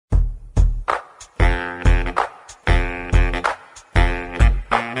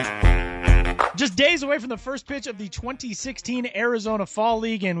just days away from the first pitch of the 2016 Arizona Fall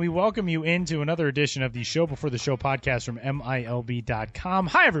League, and we welcome you into another edition of the Show Before the Show podcast from MILB.com.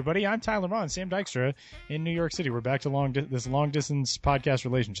 Hi, everybody. I'm Tyler Vaughn, Sam Dykstra in New York City. We're back to this long-distance podcast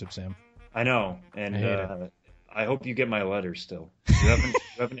relationship, Sam. I know, and I hope you get my letters still. You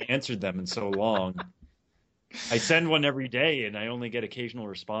haven't answered them in so long. I send one every day, and I only get occasional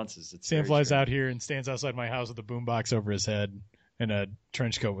responses. Sam flies out here and stands outside my house with a boombox over his head and a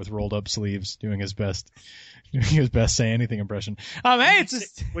trench coat with rolled up sleeves, doing his best say anything impression. Hey, it's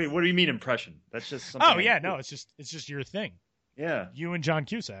just... Wait, what do you mean impression? That's just something. Oh yeah, no, it's just your thing. Yeah, you and John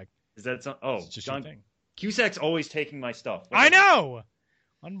Cusack. Is that some? Oh, it's just John your thing. Cusack's always taking my stuff. I know.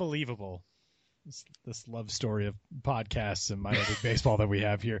 Unbelievable. This love story of podcasts and minor league baseball that we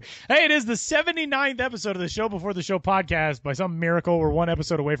have here. Hey, it is the 79th episode of the Show Before the Show podcast. By some miracle, we're one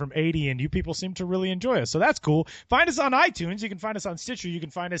episode away from 80, and you people seem to really enjoy us, so that's cool. Find us on iTunes. You can find us on Stitcher. You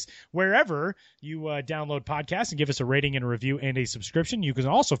can find us wherever you download podcasts and give us a rating and a review and a subscription. You can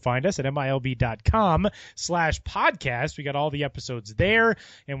also find us at MILB.com/podcast. We got all the episodes there,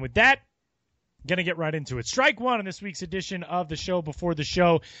 and with that, going to get right into it. Strike one in this week's edition of the Show Before the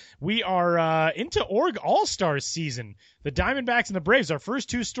Show. We are into Org All-Stars season. The Diamondbacks and the Braves, our first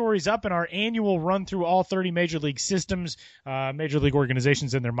two stories up in our annual run through all 30 Major League systems, Major League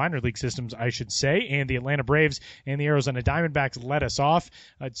organizations and their minor league systems, I should say, and the Atlanta Braves and the Arizona Diamondbacks let us off.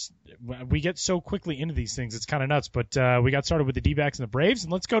 We get so quickly into these things, it's kind of nuts, but we got started with the D-backs and the Braves,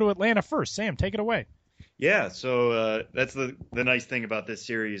 and let's go to Atlanta first. Sam, take it away. Yeah, so that's the nice thing about this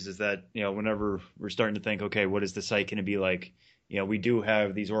series is that, whenever we're starting to think, okay, what is the site going to be like? We do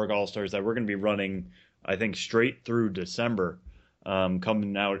have these Org All-Stars that we're going to be running, I think, straight through December,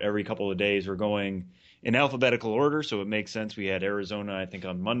 coming out every couple of days. We're going in alphabetical order, so it makes sense. We had Arizona, I think,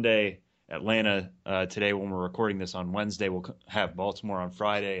 on Monday, Atlanta today when we're recording this on Wednesday. We'll have Baltimore on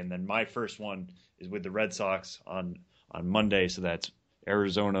Friday, and then my first one is with the Red Sox on Monday, so that's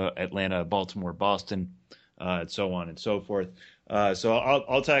Arizona, Atlanta, Baltimore, Boston, and so on and so forth. So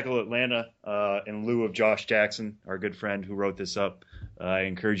I'll tackle Atlanta in lieu of Josh Jackson, our good friend who wrote this up. I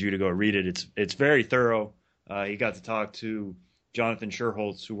encourage you to go read it. It's very thorough. He got to talk to Jonathan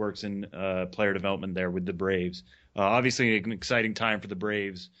Scherholtz, who works in player development there with the Braves. Obviously, an exciting time for the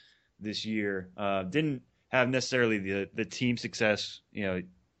Braves this year. Didn't have necessarily the team success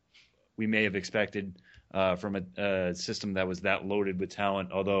we may have expected from a system that was that loaded with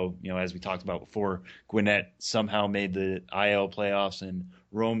talent. Although, as we talked about before, Gwinnett somehow made the IL playoffs, and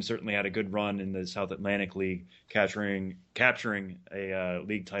Rome certainly had a good run in the South Atlantic League, capturing a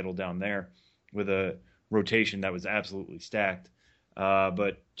league title down there with a rotation that was absolutely stacked.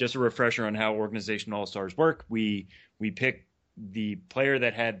 But just a refresher on how Organization All-Stars work, we pick the player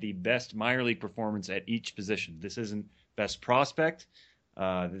that had the best minor league performance at each position. This isn't best prospect.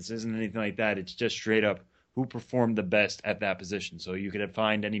 This isn't anything like that. It's just straight up who performed the best at that position. So you could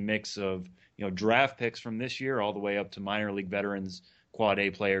find any mix of draft picks from this year all the way up to minor league veterans, quad A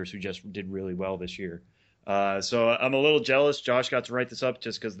players who just did really well this year. So I'm a little jealous. Josh got to write this up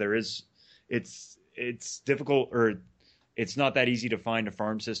just because it's difficult, or it's not that easy to find a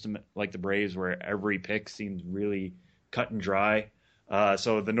farm system like the Braves where every pick seems really cut and dry.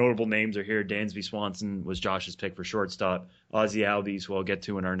 So the notable names are here. Dansby Swanson was Josh's pick for shortstop. Ozzie Albies, who I'll get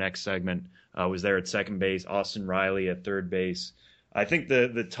to in our next segment, was there at second base. Austin Riley at third base. I think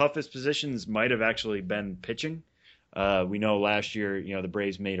the toughest positions might have actually been pitching. We know last year, the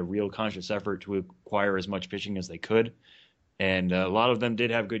Braves made a real conscious effort to acquire as much pitching as they could. And a lot of them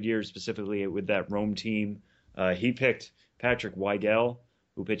did have good years, specifically with that Rome team. He picked Patrick Weigel,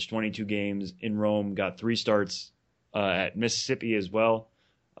 who pitched 22 games in Rome, got 3 starts at Mississippi as well,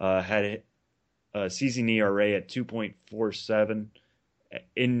 had a season ERA at 2.47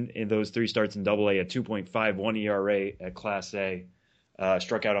 in those 3 starts in Double A, a 2.51 ERA at Class A,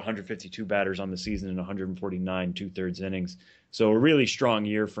 struck out 152 batters on the season in 149 2/3 innings. So a really strong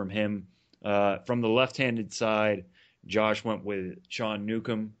year from him. From the left-handed side, Josh went with Sean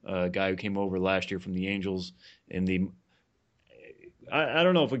Newcomb, a guy who came over last year from the Angels in the I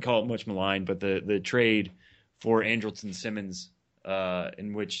don't know if we call it much maligned, but the trade for Andrelton Simmons,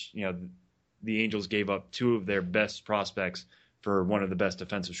 in which the Angels gave up 2 of their best prospects for one of the best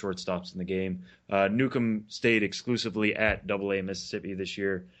defensive shortstops in the game. Newcomb stayed exclusively at Double A Mississippi this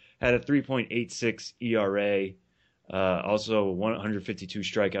year, had a 3.86 ERA, also 152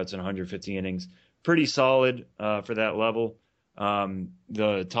 strikeouts in 150 innings. Pretty solid for that level.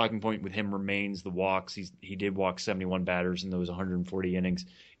 The talking point with him remains the walks. He did walk 71 batters in those 140 innings.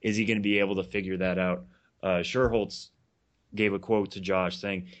 Is he going to be able to figure that out? Scherholtz gave a quote to Josh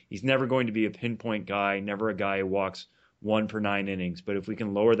saying he's never going to be a pinpoint guy, never a guy who walks 1 per 9 innings. But if we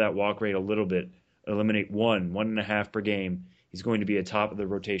can lower that walk rate a little bit, eliminate 1.5 per game, he's going to be a top of the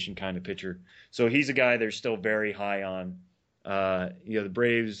rotation kind of pitcher. So he's a guy they're still very high on. The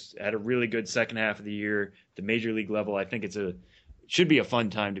Braves had a really good second half of the year at the major league level. I think should be a fun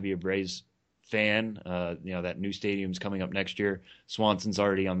time to be a Braves fan. That new stadium's coming up next year. Swanson's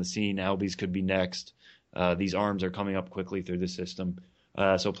already on the scene. Albies could be next. These arms are coming up quickly through the system.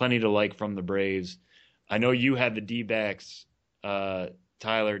 So plenty to like from the Braves. I know you had the D-backs,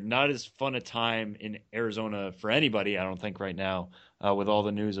 Tyler. Not as fun a time in Arizona for anybody, I don't think, right now, with all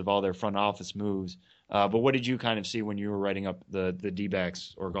the news of all their front office moves. But what did you kind of see when you were writing up the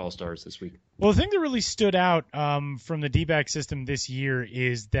D-backs or All-Stars this week? Well, the thing that really stood out from the D-back system this year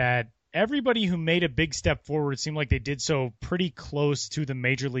is that everybody who made a big step forward seemed like they did so pretty close to the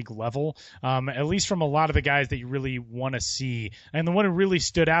major league level, at least from a lot of the guys that you really want to see. And the one who really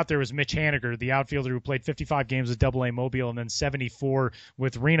stood out there was Mitch Haniger, the outfielder who played 55 games with AA Mobile and then 74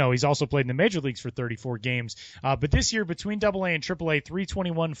 with Reno. He's also played in the major leagues for 34 games. But this year, between AA and AAA,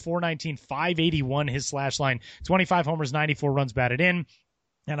 321, 419, 581 his slash line, 25 homers, 94 runs batted in.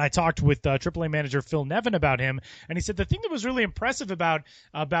 And I talked with AAA manager Phil Nevin about him, and he said the thing that was really impressive about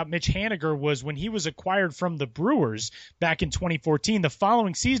Mitch Haniger was when he was acquired from the Brewers back in 2014. The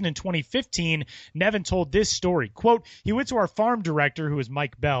following season in 2015, Nevin told this story. Quote, he went to our farm director, who is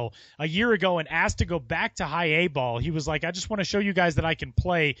Mike Bell, a year ago and asked to go back to high A ball. He was like, I just want to show you guys that I can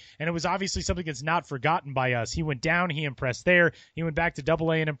play, and it was obviously something that's not forgotten by us. He went down, he impressed there. He went back to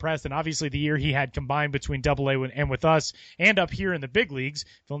AA and impressed, and obviously the year he had combined between AA and with us and up here in the big leagues,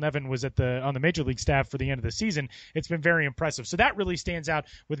 Phil Nevin was on the major league staff for the end of the season. It's been very impressive. So that really stands out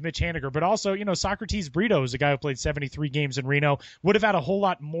with Mitch Haniger. But also, Socrates Brito is a guy who played 73 games in Reno, would have had a whole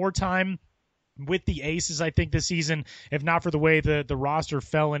lot more time with the Aces, I think, this season, if not for the way the roster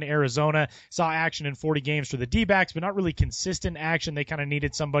fell in Arizona. Saw action in 40 games for the D-backs, but not really consistent action. They kind of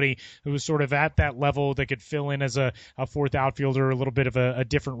needed somebody who was sort of at that level that could fill in as a fourth outfielder, a little bit of a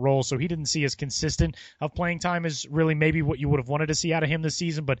different role. So he didn't see as consistent of playing time as really maybe what you would have wanted to see out of him this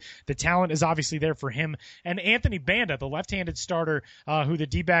season, but the talent is obviously there for him. And Anthony Banda, the left-handed starter who the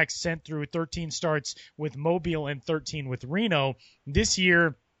D-backs sent through 13 starts with Mobile and 13 with Reno, this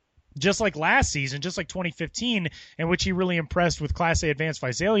year, just like last season, just like 2015, in which he really impressed with Class A Advanced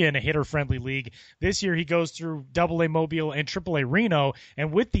Visalia in a hitter-friendly league. This year he goes through AA Mobile and AAA Reno,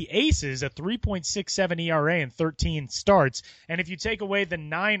 and with the Aces, a 3.67 ERA in 13 starts. And if you take away the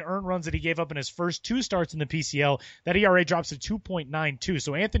 9 earned runs that he gave up in his first 2 starts in the PCL, that ERA drops to 2.92.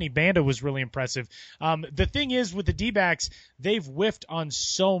 So Anthony Banda was really impressive. The thing is, with the D-backs, they've whiffed on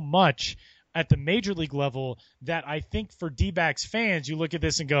so much at the major league level that I think for D-backs fans, you look at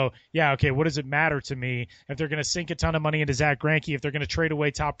this and go, yeah, okay, what does it matter to me if they're going to sink a ton of money into Zach Greinke, if they're going to trade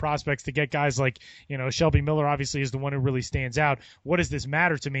away top prospects to get guys like, Shelby Miller obviously is the one who really stands out. What does this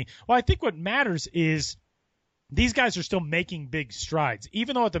matter to me? Well, I think what matters is these guys are still making big strides.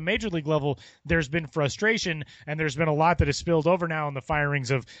 Even though at the major league level there's been frustration and there's been a lot that has spilled over now in the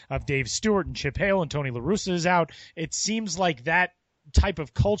firings of Dave Stewart and Chip Hale and Tony La Russa is out, it seems like that type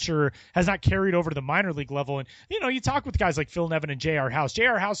of culture has not carried over to the minor league level. And, you talk with guys like Phil Nevin and J.R. House.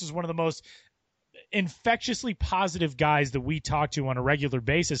 J.R. House is one of the most infectiously positive guys that we talk to on a regular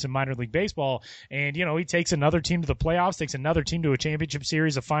basis in minor league baseball. And, he takes another team to the playoffs, takes another team to a championship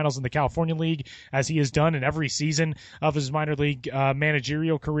series of finals in the California League, as he has done in every season of his minor league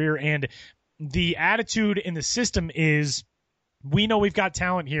managerial career. And the attitude in the system is, we know we've got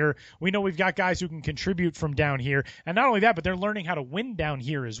talent here. We know we've got guys who can contribute from down here. And not only that, but they're learning how to win down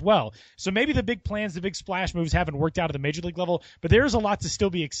here as well. So maybe the big plans, the big splash moves haven't worked out at the major league level, but there's a lot to still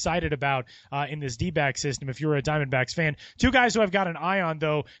be excited about in this D-back system if you're a Diamondbacks fan. 2 guys who I've got an eye on,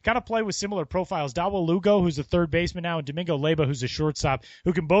 though, kind of play with similar profiles. Dawa Lugo, who's a third baseman now, and Domingo Leyba, who's a shortstop,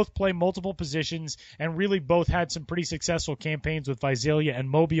 who can both play multiple positions and really both had some pretty successful campaigns with Visalia and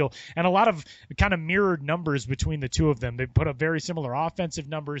Mobile, and a lot of kind of mirrored numbers between the two of them. They put up very similar offensive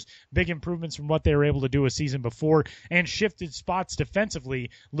numbers, big improvements from what they were able to do a season before, and shifted spots defensively.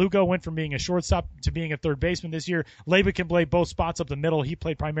 Lugo went from being a shortstop to being a third baseman this year. Leyba can play both spots up the middle. He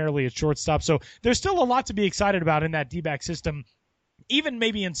played primarily at shortstop. So there's still a lot to be excited about in that D-back system, even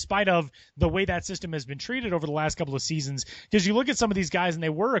maybe in spite of the way that system has been treated over the last couple of seasons. Because you look at some of these guys and they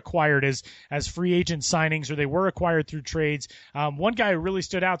were acquired as free agent signings, or they were acquired through trades. One guy who really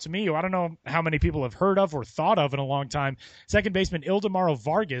stood out to me, who I don't know how many people have heard of or thought of in a long time, second baseman Ildemaro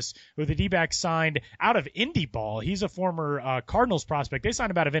Vargas, who the D-backs signed out of indie ball. He's a former Cardinals prospect. They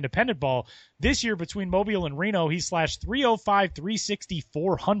signed him out of independent ball. This year between Mobile and Reno, he slashed 305, 360,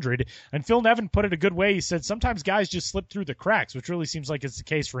 400. And Phil Nevin put it a good way. He said sometimes guys just slip through the cracks, which really seems like it's the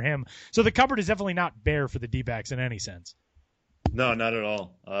case for him. So the cupboard is definitely not bare for the D-backs in any sense. No, not at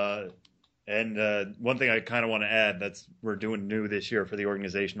all. And one thing I kind of want to add that's we're doing new this year for the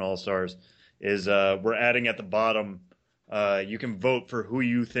organization All-Stars is we're adding at the bottom. You can vote for who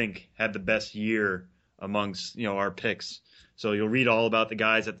you think had the best year amongst our picks. So you'll read all about the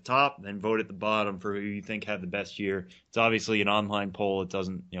guys at the top, then vote at the bottom for who you think had the best year. It's obviously an online poll. It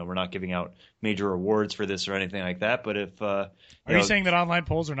doesn't, we're not giving out major awards for this or anything like that. But if are you saying that online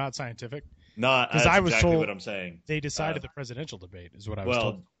polls are not scientific? Not, that's exactly what I'm saying. They decided the presidential debate is what I was well,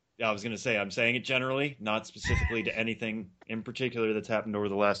 told. Yeah, I was going to say, I'm saying it generally, not specifically to anything in particular that's happened over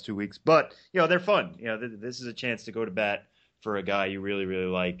the last 2 weeks. But, they're fun. This is a chance to go to bat for a guy you really, really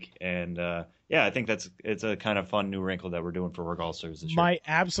like. And, I think it's a kind of fun new wrinkle that we're doing for Org All-Stars this year. My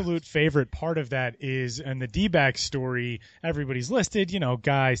absolute favorite part of that is in the D-back story, everybody's listed,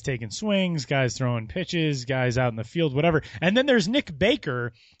 guys taking swings, guys throwing pitches, guys out in the field, whatever. And then there's Nick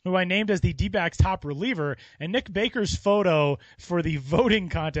Baker, who I named as the D-back's top reliever. And Nick Baker's photo for the voting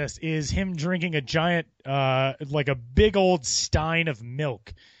contest is him drinking a giant, like a big old stein of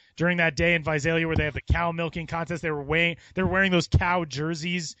milk. During that day in Visalia where they have the cow milking contest, they were wearing those cow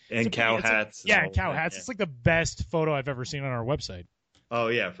jerseys and cow hats. And cow hats. Yeah. It's like the best photo I've ever seen on our website. Oh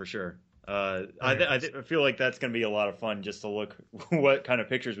yeah, for sure. I feel like that's going to be a lot of fun just to look what kind of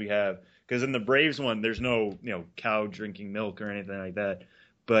pictures we have, because in the Braves one, there's no cow drinking milk or anything like that.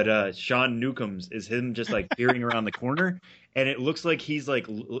 But Sean Newcomb's is him just like peering around the corner, and it looks like he's like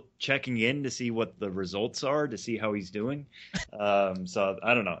checking in to see what the results are, to see how he's doing. So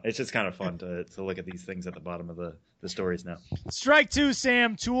I don't know. It's just kind of fun to look at these things at the bottom of the stories now. Strike two,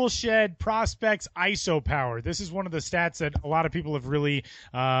 Sam. Tool shed prospects ISO power. This is one of the stats that a lot of people have really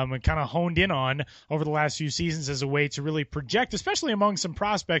kind of honed in on over the last few seasons as a way to really project, especially among some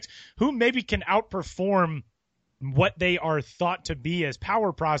prospects who maybe can outperform what they are thought to be as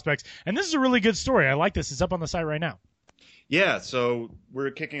power prospects. And this is a really good story. I like this. It's up on the site right now. Yeah, so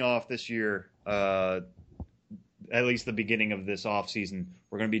we're kicking off this year, at least the beginning of this off season.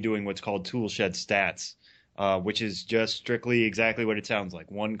 We're going to be doing what's called Tool Shed Stats, which is just strictly exactly what it sounds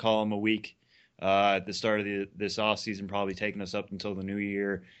like. One column a week at the start of this off season, probably taking us up until the new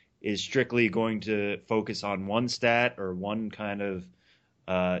year, is strictly going to focus on one stat or one kind of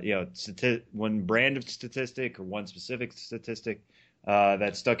one brand of statistic or one specific statistic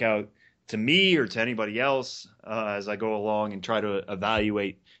that stuck out to me or to anybody else as I go along and try to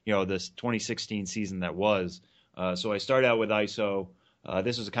evaluate, this 2016 season that was. So I started out with ISO.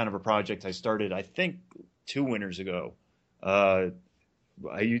 This was a kind of a project I started, I think, 2 winters ago. I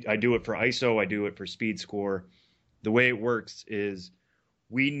do it for ISO. I do it for Speed Score. The way it works is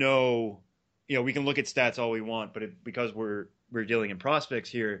we know, we can look at stats all we want, but because we're dealing in prospects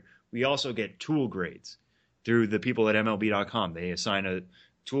here, we also get tool grades through the people at MLB.com. They assign a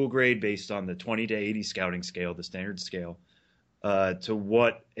tool grade based on the 20 to 80 scouting scale, the standard scale, to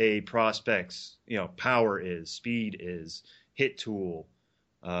what a prospect's power is, speed is, hit tool,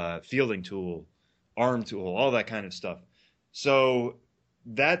 fielding tool, arm tool, all that kind of stuff. So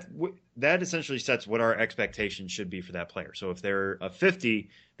that essentially sets what our expectations should be for that player. So if they're a 50,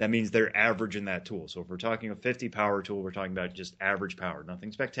 that means they're average in that tool. So if we're talking a 50 power tool, we're talking about just average power.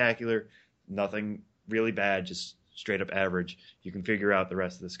 Nothing spectacular, nothing really bad, just straight up average. You can figure out the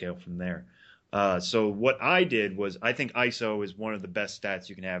rest of the scale from there. So what I did was, I think ISO is one of the best stats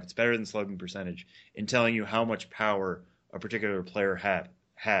you can have. It's better than slugging percentage in telling you how much power a particular player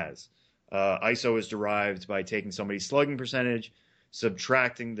has. ISO is derived by taking somebody's slugging percentage,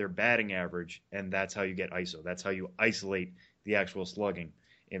 subtracting their batting average, and that's how you get ISO. That's how you isolate the actual slugging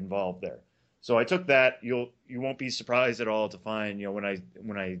involved there. So I took that. You won't be surprised at all to find, when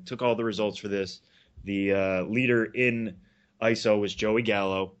I took all the results for this, the leader in ISO was Joey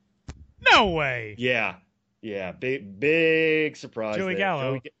Gallo. No way. Yeah, big surprise. Joey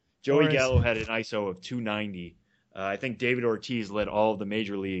Gallo. Joey Gallo had an ISO of 290. I think David Ortiz led all of the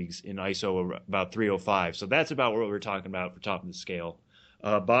major leagues in ISO about 305. So that's about what we're talking about for top of the scale.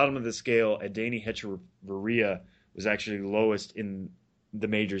 Bottom of the scale, Adani Hechavarria was actually lowest in the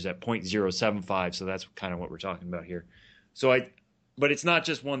majors at .075. So that's kind of what we're talking about here. But it's not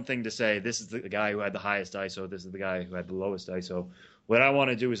just one thing to say, this is the guy who had the highest ISO, this is the guy who had the lowest ISO. What I want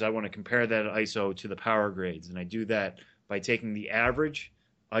to do is I want to compare that ISO to the power grades. And I do that by taking the average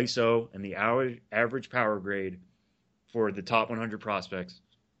ISO and the average power grade for the top 100 prospects,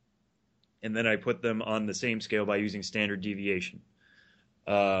 and then I put them on the same scale by using standard deviation.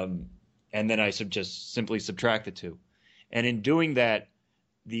 And then I just simply subtract the two. And in doing that,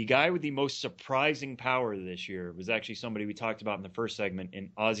 the guy with the most surprising power this year was actually somebody we talked about in the first segment,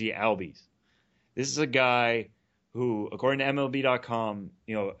 in Ozzie Albies. This is a guy who, according to MLB.com,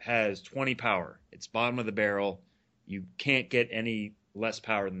 has 20 power. It's bottom of the barrel. You can't get any less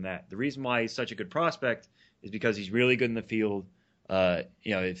power than that. The reason why he's such a good prospect is because he's really good in the field.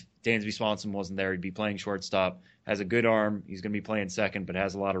 If Dansby Swanson wasn't there, he'd be playing shortstop. Has a good arm. He's going to be playing second, but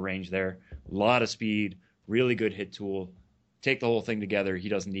has a lot of range there. A lot of speed. Really good hit tool. Take the whole thing together. He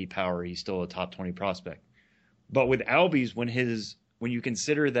doesn't need power. He's still a top 20 prospect. But with Albies, when you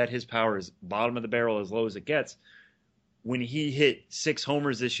consider that his power is bottom of the barrel as low as it gets, when he hit 6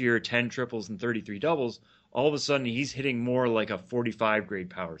 homers this year, 10 triples, and 33 doubles, all of a sudden he's hitting more like a 45 grade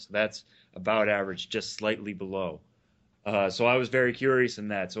power. So that's about average, just slightly below. So I was very curious in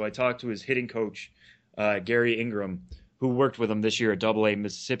that. So I talked to his hitting coach, Gary Ingram, who worked with him this year at AA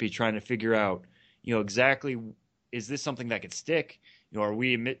Mississippi, trying to figure out, exactly, is this something that could stick? Are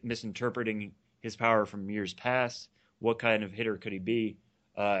we misinterpreting his power from years past? What kind of hitter could he be?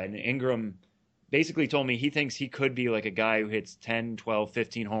 And Ingram basically told me he thinks he could be like a guy who hits 10, 12,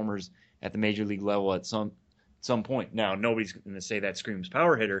 15 homers at the major league level at some point. Now, nobody's going to say that screams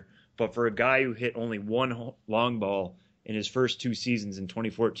power hitter, but for a guy who hit only one long ball in his first 2 seasons in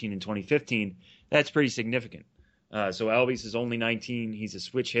 2014 and 2015, that's pretty significant. So Albies is only 19. He's a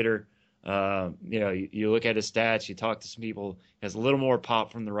switch hitter. You look at his stats, you talk to some people, he has a little more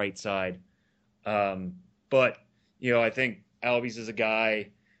pop from the right side. But I think Albies is a guy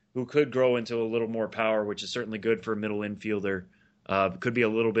who could grow into a little more power, which is certainly good for a middle infielder. Could be a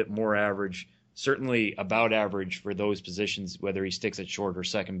little bit more average, certainly about average for those positions, whether he sticks at short or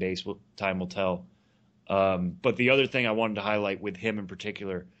second base, time will tell. But the other thing I wanted to highlight with him in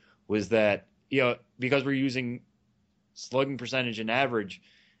particular was that, because we're using slugging percentage and average,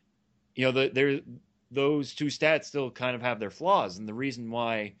 those two stats still kind of have their flaws. And the reason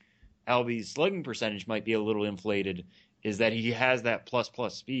why Albies' slugging percentage might be a little inflated is that he has that plus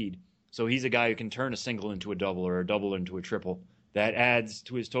speed. So he's a guy who can turn a single into a double or a double into a triple. That adds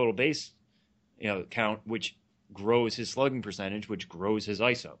to his total base count, which grows his slugging percentage, which grows his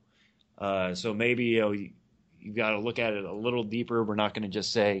ISO. So maybe you got to look at it a little deeper. We're not going to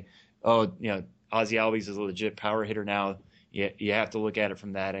just say, Ozzie Albies is a legit power hitter now. You have to look at it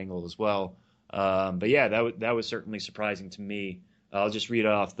from that angle as well. But yeah, that was certainly surprising to me. I'll just read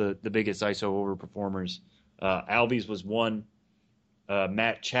off the biggest ISO overperformers. Albies was 1.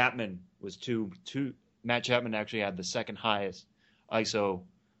 Matt Chapman was 2. Matt Chapman actually had the second highest ISO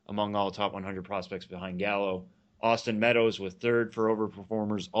among all top 100 prospects behind Gallo. Austin Meadows was 3rd for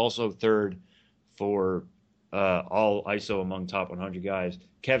overperformers, also 3rd for all ISO among top 100 guys.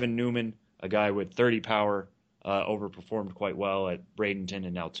 Kevin Newman, a guy with 30 power, overperformed quite well at Bradenton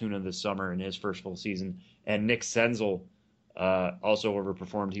and Altoona this summer in his first full season. And Nick Senzel also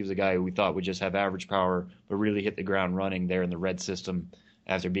overperformed. He was a guy who we thought would just have average power, but really hit the ground running there in the red system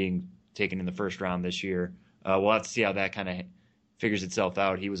after being taken in the first round this year. We'll have to see how that kind of figures itself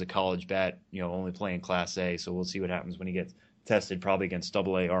out. He was a college bat, only playing Class A, so we'll see what happens when he gets tested, probably against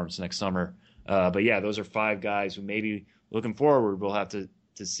AA arms next summer. But yeah, those are 5 guys who maybe looking forward, we'll have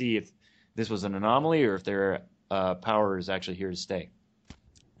to see if this was an anomaly or if their power is actually here to stay.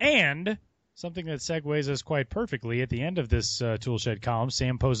 And something that segues us quite perfectly at the end of this Toolshed column,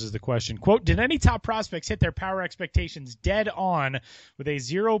 Sam poses the question, quote, did any top prospects hit their power expectations dead on with a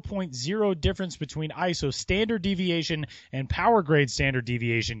 0.0 difference between ISO standard deviation and power grade standard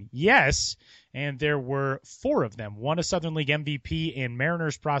deviation? Yes, and there were 4 of them. 1 a Southern League MVP and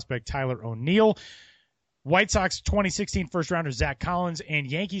Mariners prospect Tyler O'Neill, White Sox 2016 first-rounder Zach Collins, and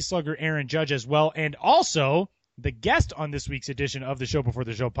Yankee slugger Aaron Judge as well. And also, the guest on this week's edition of the Show Before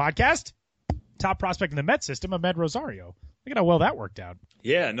the Show podcast, top prospect in the Met system, Amed Rosario. Look at how well that worked out.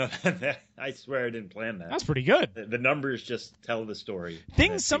 Yeah, no, I swear I didn't plan that. That's pretty good. The numbers just tell the story.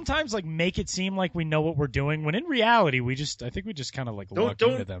 Things sometimes make it seem like we know what we're doing, when in reality I think we just kind of luck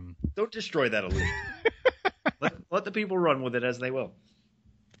into them. Don't destroy that illusion. let the people run with it as they will.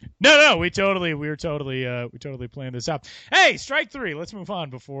 No, we were totally playing this out. Hey, strike 3. Let's move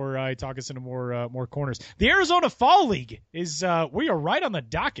on before I talk us into more corners. The Arizona Fall League we are right on the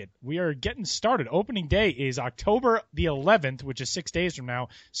docket. We are getting started. Opening day is October the 11th, which is 6 days from now.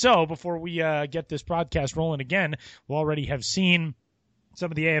 So before we get this broadcast rolling again, we'll already have seen some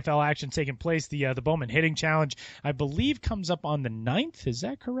of the AFL action taking place. The Bowman Hitting Challenge, I believe, comes up on the 9th. Is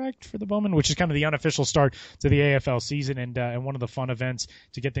that correct for the Bowman? Which is kind of the unofficial start to the AFL season and one of the fun events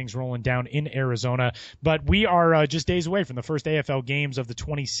to get things rolling down in Arizona. But we are just days away from the first AFL games of the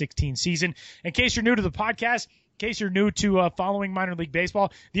 2016 season. In case you're new to the podcast, in case you're new to following minor league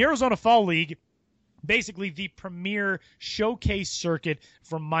baseball, the Arizona Fall League basically the premier showcase circuit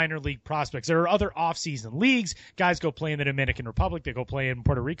for minor league prospects. There are other off-season leagues. Guys go play in the Dominican Republic. They go play in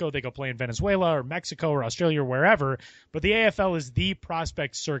Puerto Rico. They go play in Venezuela or Mexico or Australia or wherever. But the AFL is the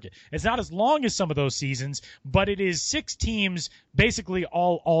prospect circuit. It's not as long as some of those seasons, but it is 6 teams, basically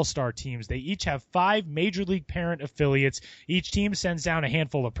all all-star teams. They each have 5 major league parent affiliates. Each team sends down a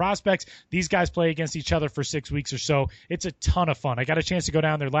handful of prospects. These guys play against each other for 6 weeks or so. It's a ton of fun. I got a chance to go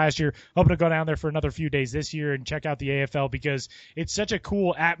down there last year. Hoping to go down there for another few days this year and check out the AFL because it's such a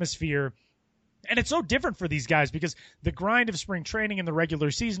cool atmosphere. And it's so different for these guys because the grind of spring training and the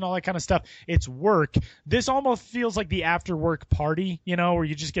regular season, all that kind of stuff, it's work. This almost feels like the after-work party, where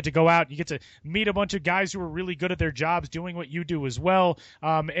you just get to go out, you get to meet a bunch of guys who are really good at their jobs doing what you do as well.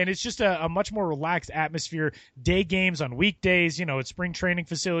 And it's just a much more relaxed atmosphere. Day games on weekdays, it's spring training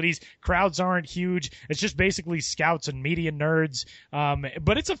facilities. Crowds aren't huge. It's just basically scouts and media nerds.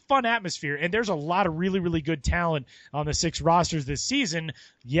 But it's a fun atmosphere, and there's a lot of really, really good talent on the 6 rosters this season.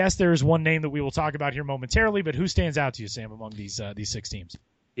 Yes, there's one name that we will talk about here momentarily, but who stands out to you, Sam, among these 6 teams?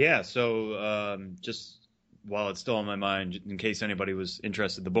 Yeah, so just while it's still on my mind, in case anybody was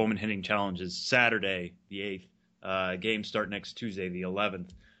interested, the Bowman Hitting Challenge is Saturday, the 8th. Games start next Tuesday, the 11th.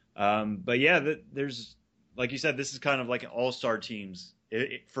 But yeah, there's, like you said, this is kind of like all-star teams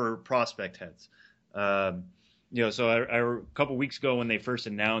for prospect heads. So a couple weeks ago when they first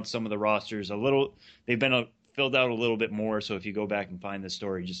announced some of the rosters, they've been filled out a little bit more. So if you go back and find this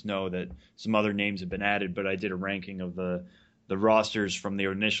story, just know that some other names have been added. But I did a ranking of the rosters from the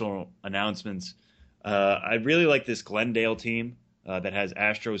initial announcements. I really like this Glendale team that has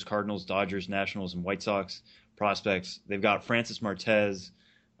Astros, Cardinals, Dodgers, Nationals, and White Sox prospects. They've got Francis Martez,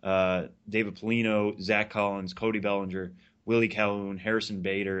 David Polino, Zach Collins, Cody Bellinger, Willie Calhoun, Harrison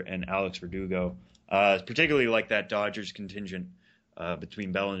Bader, and Alex Verdugo. Particularly like that Dodgers contingent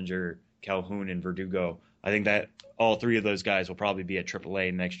between Bellinger, Calhoun, and Verdugo. I think that all 3 of those guys will probably be at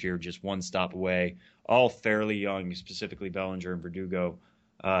AAA next year, just one stop away. All fairly young, specifically Bellinger and Verdugo.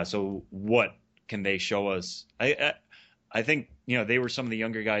 So what can they show us? I think they were some of the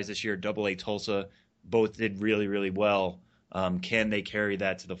younger guys this year. AA Tulsa both did really, really well. Can they carry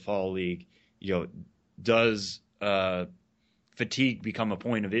that to the fall league? Does fatigue become a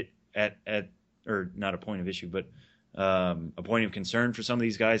point of it or not a point of issue, but a point of concern for some of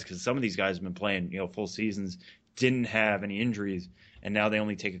these guys? Because some of these guys have been playing, full seasons, didn't have any injuries, and now they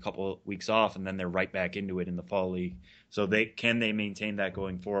only take a couple of weeks off, and then they're right back into it in the fall league. So can they maintain that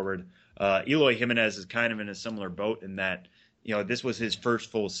going forward? Eloy Jimenez is kind of in a similar boat in that, this was his first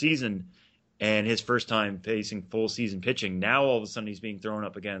full season and his first time facing full season pitching. Now all of a sudden he's being thrown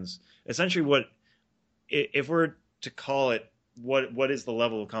up against essentially if we're to call it, what is the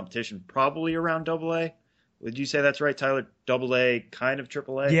level of competition? Probably around AA. Would you say that's right, Tyler? AA, kind of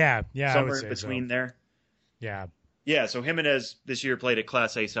AAA? Yeah, somewhere I would say in between so. there. Yeah. So Jimenez this year played at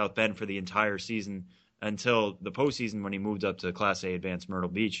Class A South Bend for the entire season until the postseason when he moved up to Class A Advanced Myrtle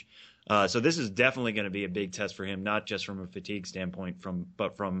Beach. So this is definitely going to be a big test for him, not just from a fatigue standpoint,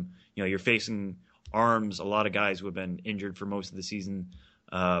 but from you're facing arms. A lot of guys who have been injured for most of the season,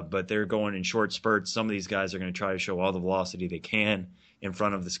 but they're going in short spurts. Some of these guys are going to try to show all the velocity they can in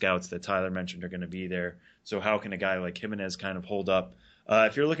front of the scouts that Tyler mentioned are going to be there. So how can a guy like Jimenez kind of hold up?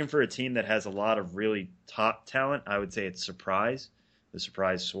 If you're looking for a team that has a lot of really top talent, I would say it's the Surprise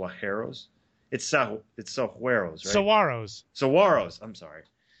Saguaros. It's Saguaros, right? Saguaros. I'm sorry.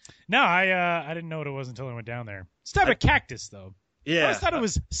 No, I didn't know what it was until I went down there. It's type of cactus, though. Yeah. I always thought it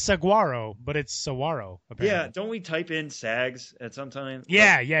was saguaro, but it's saguaro, apparently. Yeah, don't we type in sags at some time?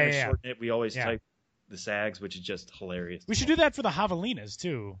 Yeah. Shorten it, we always type the sags, which is just hilarious. We should do that for the javelinas,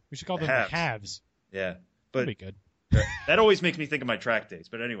 too. We should call them the halves. Yeah. But that'd be good. That always makes me think of my track days.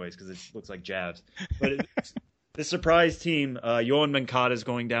 But anyways, because it looks like jabs. But the surprise team, Yohan Moncada is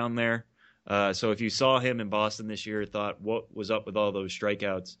going down there. So if you saw him in Boston this year, thought what was up with all those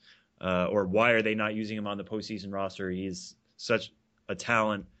strikeouts, or why are they not using him on the postseason roster? He's such a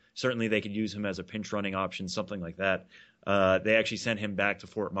talent. Certainly they could use him as a pinch running option, something like that. They actually sent him back to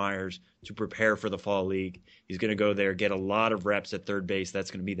Fort Myers to prepare for the fall league. He's going to go there, get a lot of reps at third base. That's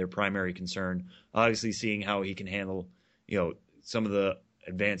going to be their primary concern. Obviously, seeing how he can handle, some of the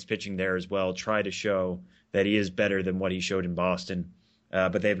advanced pitching there as well. Try to show that he is better than what he showed in Boston.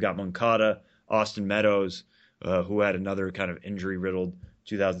 But they've got Moncada, Austin Meadows, who had another kind of injury-riddled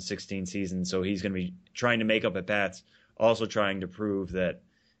 2016 season. So he's going to be trying to make up at bats, also trying to prove that,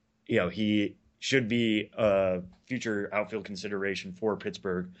 he should be a future outfield consideration for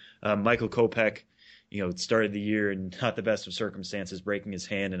Pittsburgh. Michael Kopech, started the year in not the best of circumstances, breaking his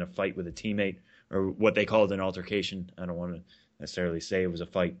hand in a fight with a teammate, or what they called an altercation. I don't want to necessarily say it was a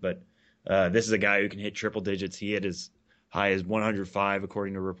fight, but This is a guy who can hit triple digits. He hit as high as 105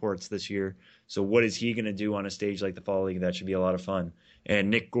 according to reports this year. So what is he going to do on a stage like the Fall League? That should be a lot of fun. And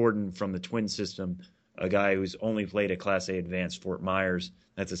Nick Gordon from the Twin system, a guy who's only played at Class A Advanced Fort Myers.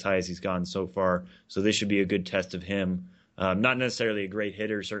 That's as high as he's gone so far. So this should be a good test of him. Not necessarily a great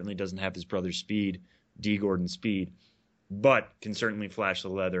hitter, certainly doesn't have his brother's speed, D. Gordon's speed, but can certainly flash the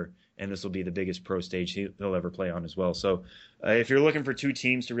leather, and this will be the biggest pro stage he'll ever play on as well. So if you're looking for two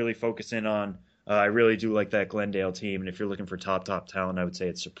teams to really focus in on, I really do like that Glendale team, and if you're looking for top talent, I would say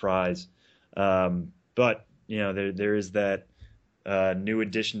it's Surprise. But, there is that new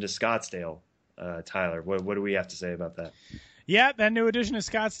addition to Scottsdale, Tyler. What do we have to say about that? Yeah, that new addition to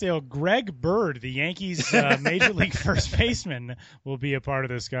Scottsdale, Greg Bird, the Yankees Major League first baseman, will be a part of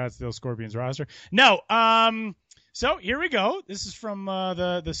the Scottsdale Scorpions roster. No, so here we go. This is from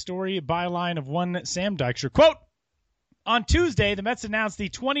the story byline of one Sam Dykstra. Quote, on Tuesday, the Mets announced the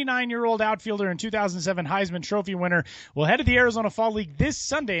 29-year-old outfielder and 2007 Heisman Trophy winner will head to the Arizona Fall League this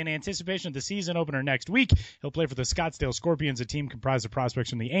Sunday in anticipation of the season opener next week. He'll play for the Scottsdale Scorpions, a team comprised of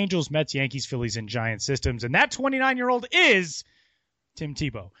prospects from the Angels, Mets, Yankees, Phillies, and Giants systems. And that 29-year-old is Tim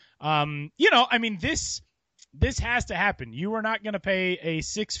Tebow. This has to happen. You are not going to pay a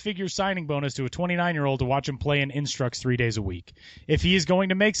six-figure signing bonus to a 29-year-old to watch him play in instructs 3 days a week. If he is going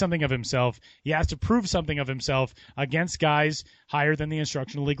to make something of himself, he has to prove something of himself against guys higher than the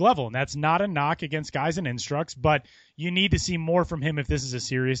instructional league level. And that's not a knock against guys in instructs, but you need to see more from him if this is a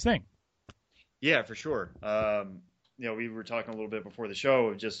serious thing. Yeah, for sure. We were talking a little bit before the show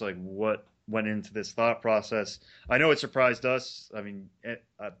of just like what went into this thought process. I know it surprised us. I mean,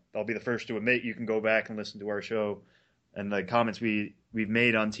 I'll be the first to admit you can go back and listen to our show and the comments we've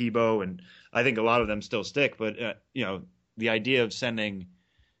made on Tebow, and I think a lot of them still stick. But the idea of sending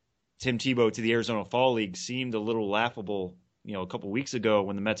Tim Tebow to the Arizona Fall League seemed a little laughable. A couple weeks ago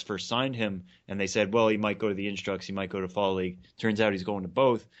when the Mets first signed him, and they said, well, he might go to the instructs, he might go to Fall League. Turns out he's going to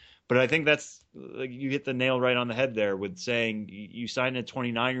both. But I think that's you hit the nail right on the head there with saying you sign a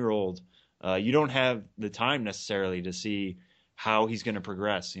 29-year-old. You don't have the time necessarily to see how he's going to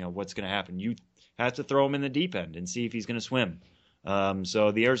progress, what's going to happen. You have to throw him in the deep end and see if he's going to swim.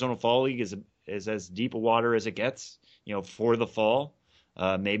 So the Arizona Fall League is as deep a water as it gets, for the fall.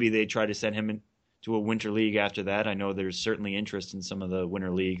 Maybe they try to send him to a winter league after that. I know there's certainly interest in some of the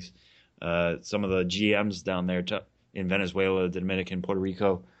winter leagues. Some of the GMs down there in Venezuela, Dominican, Puerto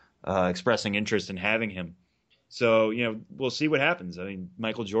Rico, expressing interest in having him. So, we'll see what happens. I mean,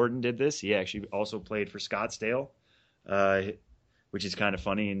 Michael Jordan did this. He actually also played for Scottsdale, which is kind of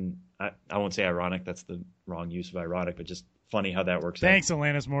funny. And I won't say ironic. That's the wrong use of ironic, but just funny how that works Thanks, out.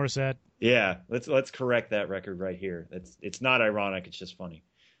 Alanis Morissette. Yeah, let's correct that record right here. It's not ironic. It's just funny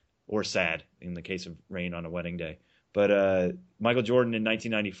or sad in the case of Rain on a Wedding Day. But Michael Jordan in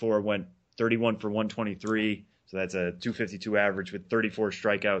 1994 went 31 for 123. So that's a 252 average with 34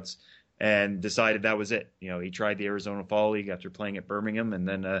 strikeouts. And decided that was it. He tried the Arizona Fall League after playing at Birmingham, and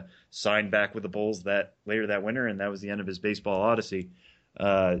then signed back with the Bulls later that winter, and that was the end of his baseball odyssey.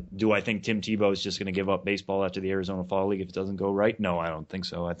 Do I think Tim Tebow is just going to give up baseball after the Arizona Fall League if it doesn't go right? No, I don't think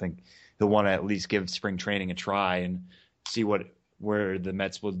so. I think he'll want to at least give spring training a try and see where the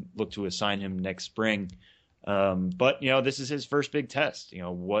Mets will look to assign him next spring. But this is his first big test.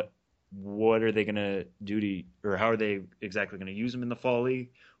 What are they going to do or how are they exactly going to use him in the Fall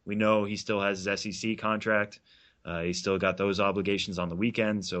League? We know he still has his SEC contract. He's still got those obligations on the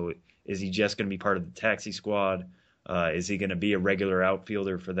weekend. So is he just going to be part of the taxi squad? Is he going to be a regular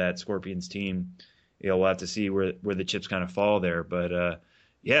outfielder for that Scorpions team? We'll have to see where the chips kind of fall there. But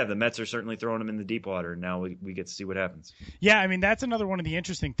the Mets are certainly throwing him in the deep water. Now we get to see what happens. Yeah, I mean, that's another one of the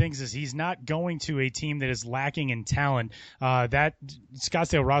interesting things is he's not going to a team that is lacking in talent. That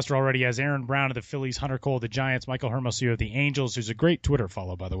Scottsdale roster already has Aaron Brown of the Phillies, Hunter Cole of the Giants, Michael Hermosillo of the Angels, who's a great Twitter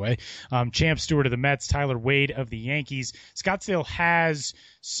follow, by the way, Champ Stewart of the Mets, Tyler Wade of the Yankees. Scottsdale has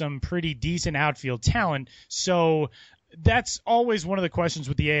some pretty decent outfield talent, so that's always one of the questions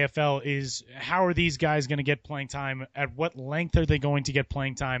with the AFL is how are these guys going to get playing time? At what length are they going to get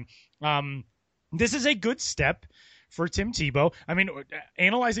playing time? This is a good step for Tim Tebow. I mean,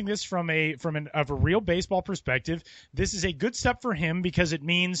 analyzing this from a real baseball perspective, this is a good step for him because it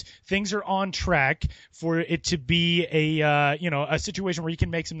means things are on track for it to be a situation where he can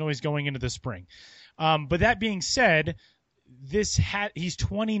make some noise going into the spring. But that being said, he's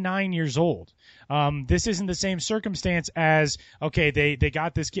 29 years old. This isn't the same circumstance as, okay, they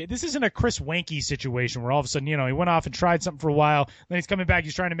got this kid. This isn't a Chris Wanke situation where all of a sudden, he went off and tried something for a while. Then he's coming back.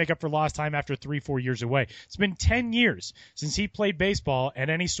 He's trying to make up for lost time after 3-4 years away. It's been 10 years since he played baseball at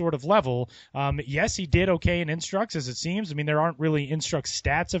any sort of level. Yes, he did okay in Instructs, as it seems. I mean, there aren't really Instruct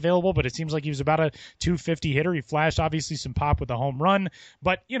stats available, but it seems like he was about a 250 hitter. He flashed, obviously, some pop with a home run.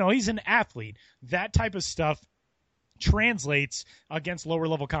 But, he's an athlete. That type of stuff translates against lower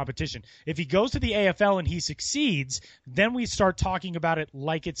level competition. If he goes to the AFL and he succeeds, then we start talking about it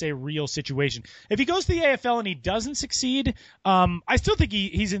like it's a real situation. If he goes to the AFL and he doesn't succeed, I still think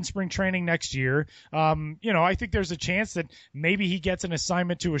he's in spring training next year. I think there's a chance that maybe he gets an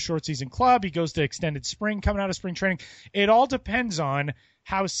assignment to a short season club. He goes to extended spring coming out of spring training. It all depends on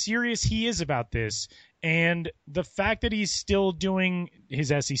how serious he is about this. And the fact that he's still doing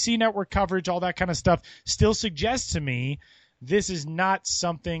his SEC network coverage, all that kind of stuff, still suggests to me this is not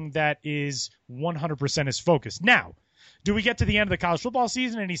something that is 100% his focus. Now, do we get to the end of the college football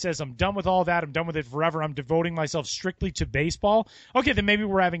season and he says, I'm done with all that, I'm done with it forever, I'm devoting myself strictly to baseball? Okay, then maybe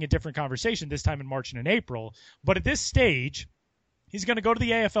we're having a different conversation this time in March and in April. But at this stage, he's going to go to the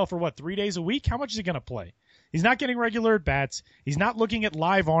AFL for 3 days a week? How much is he going to play? He's not getting regular at-bats. He's not looking at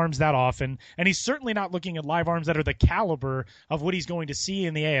live arms that often, and he's certainly not looking at live arms that are the caliber of what he's going to see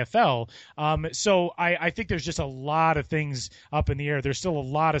in the AFL. So I think there's just a lot of things up in the air. There's still a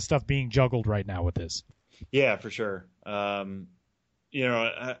lot of stuff being juggled right now with this. Yeah, for sure. I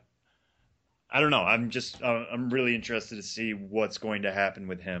don't know. I'm really interested to see what's going to happen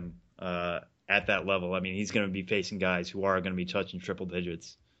with him at that level. I mean, he's going to be facing guys who are going to be touching triple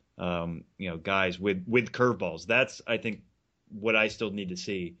digits. Guys with curveballs. That's, I think, what I still need to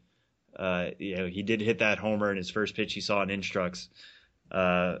see. He did hit that homer in his first pitch he saw in Instructs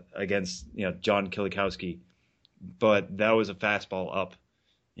against, John Kilikowski, but that was a fastball up.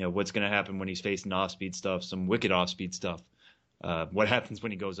 What's going to happen when he's facing off-speed stuff, some wicked off-speed stuff? What happens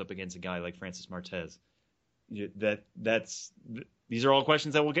when he goes up against a guy like Francis Martez? These are all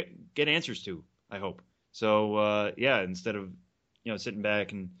questions that we'll get answers to, I hope. So, instead of, sitting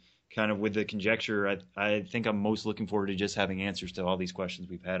back and kind of with the conjecture, I think I'm most looking forward to just having answers to all these questions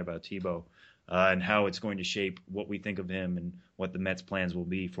we've had about Tebow and how it's going to shape what we think of him and what the Mets' plans will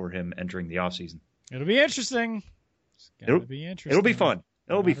be for him entering the offseason. It'll be interesting. It'll be interesting. It'll be fun.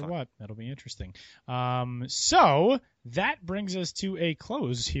 It'll be fun. What? That'll be interesting. So that brings us to a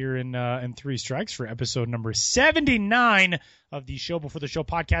close here in Three Strikes for episode number 79 of the Show Before the Show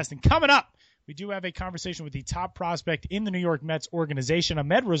podcast. And coming up, we do have a conversation with the top prospect in the New York Mets organization.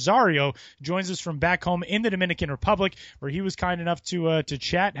 Amed Rosario joins us from back home in the Dominican Republic, where he was kind enough to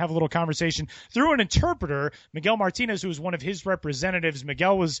chat, have a little conversation through an interpreter, Miguel Martinez, who is one of his representatives.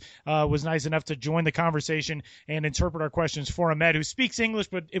 Miguel was nice enough to join the conversation and interpret our questions for Amed, who speaks English,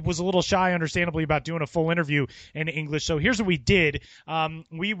 but it was a little shy, understandably, about doing a full interview in English. So here's what we did.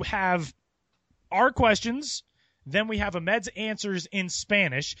 We have our questions. Then we have Ahmed's answers in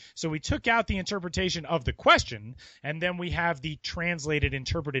Spanish. So we took out the interpretation of the question, and then we have the translated,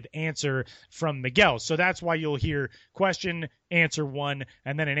 interpreted answer from Miguel. So that's why you'll hear question, answer one,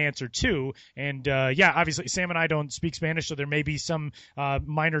 and then an answer two. And, obviously Sam and I don't speak Spanish, so there may be some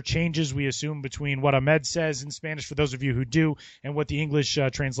minor changes, we assume, between what Amed says in Spanish for those of you who do and what the English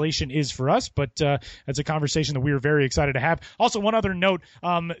translation is for us. But it's a conversation that we are very excited to have. Also, one other note,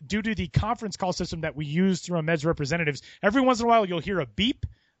 due to the conference call system that we use through Ahmed's representatives, every once in a while you'll hear a beep,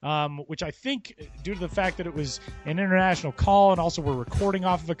 which I think, due to the fact that it was an international call and also we're recording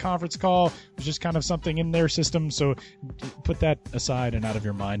off of a conference call, was just kind of something in their system. So put that aside and out of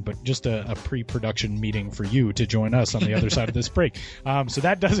your mind, but just a pre-production meeting for you to join us on the other side of this break. So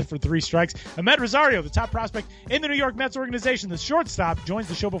that does it for Three Strikes. Amed Rosario, the top prospect in the New York Mets organization, the shortstop, joins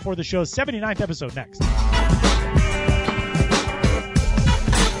the Show Before the Show's 79th episode next.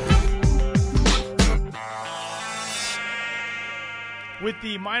 With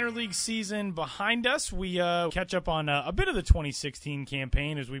the minor league season behind us, we catch up on a bit of the 2016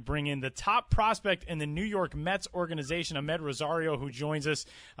 campaign as we bring in the top prospect in the New York Mets organization, Amed Rosario, who joins us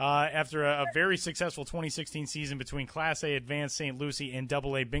after a very successful 2016 season between Class A Advanced St. Lucie and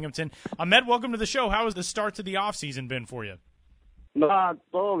AA Binghamton. Amed, welcome to the show. How has the start to the offseason been for you?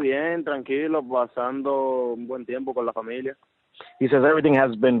 Todo bien, tranquilo, pasando un buen tiempo con la familia. He says everything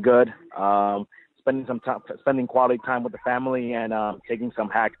has been good. Spending quality time with the family and taking some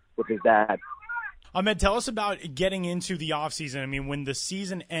hack with his dad. Ahmed, tell us about getting into the off season. I mean, when the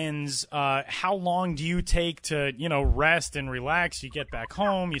season ends, how long do you take to, rest and relax? You get back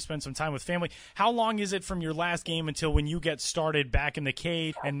home, you spend some time with family. How long is it from your last game until when you get started back in the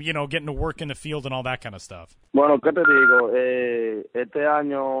cage and, getting to work in the field and all that kind of stuff? Bueno, ¿qué te digo? Este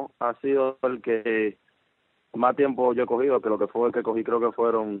año ha sido el que más tiempo yo he cogido, que lo que fue el que cogí creo que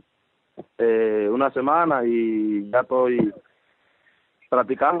fueron una semana y ya estoy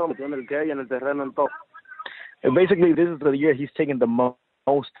practicando, metiendo el cage en el terreno en todo. Basically, this is the year he's taken the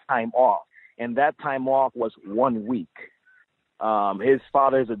most time off, and that time off was 1 week. His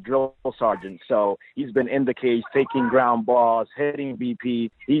father is a drill sergeant, so he's been in the cage, taking ground balls, hitting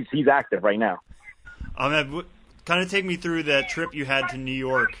BP. He's active right now. Ahmed, kind of take me through that trip you had to New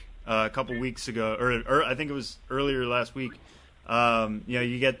York a couple weeks ago, or I think it was earlier last week.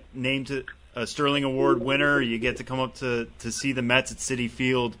 You get named to a Sterling Award winner. You get to come up to see the Mets at Citi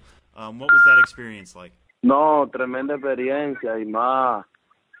Field. What was that experience like? No, tremenda experiencia y más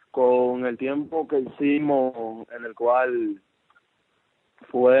con el tiempo que hicimos en el cual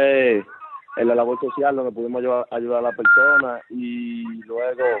fue en la labor social donde pudimos ayudar a la persona y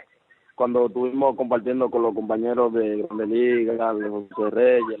luego cuando estuvimos compartiendo con los compañeros de Grandes Ligas, de José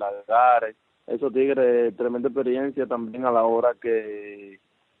Reyes, Lagares, esos tigres, tremenda experiencia también a la hora que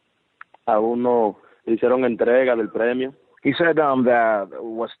a uno le hicieron entrega del premio. He said that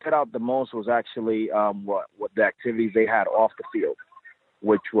what stood out the most was actually what the activities they had off the field,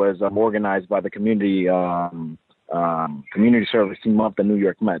 which was organized by the community service team of the New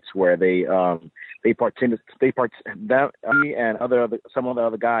York Mets, where he and some of the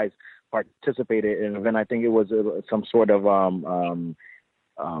other guys participated in an event. I think it was some sort of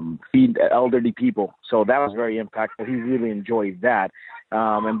feed elderly people. So that was very impactful. He really enjoyed that.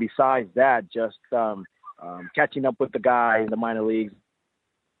 And besides that, just catching up with the guys in the minor leagues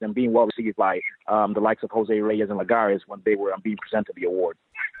and being well received by the likes of Jose Reyes and Lagares when they were being presented the award.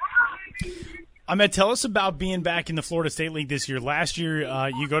 Ahmed, tell us about being back in the Florida State League this year. Last year,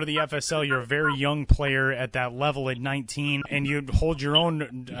 you go to the FSL. You're a very young player at that level at 19, and you hold your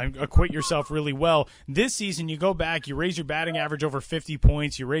own, acquit yourself really well. This season, you go back, you raise your batting average over 50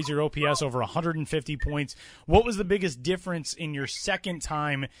 points, you raise your OPS over 150 points. What was the biggest difference in your second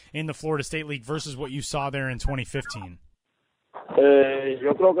time in the Florida State League versus what you saw there in 2015?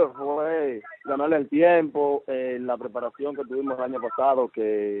 Yo creo que fue ganarle el tiempo en la preparación que tuvimos el año pasado,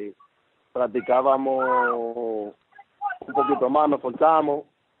 que practicábamos un poquito más, nos forzamos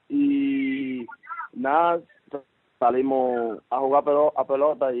y nada, salimos a jugar a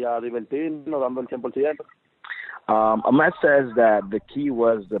pelota y a divertirnos dando el 100%. Amed says that the key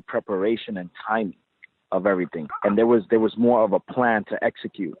was the preparation and timing of everything, and there was more of a plan to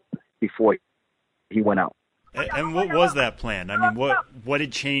execute before he went out. And what was that plan? I mean, what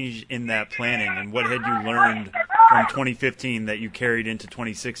had changed in that planning, and what had you learned from 2015 that you carried into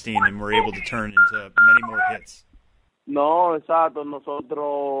 2016 and were able to turn into many more hits? No, exacto.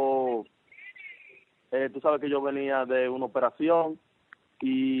 Nosotros, tú sabes que yo venía de una operación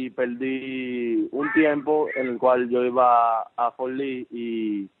y perdí un tiempo en el cual yo iba a Fort Lee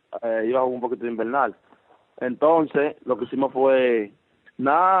y iba a jugar un poquito de invernal. Entonces, lo que hicimos fue,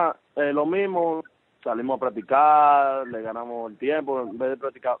 nada, lo mismo. Salimos a practicar, le ganamos el tiempo, en vez de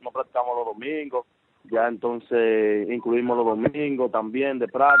practicar, no practicamos los domingos, ya entonces incluimos los domingos también de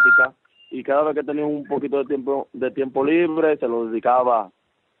práctica, y cada vez que tenía un poquito de tiempo libre, se lo dedicaba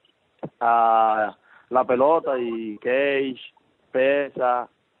a la pelota y cage, pesa,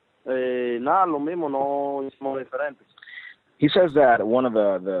 nada, lo mismo, no hicimos diferentes. He says that one of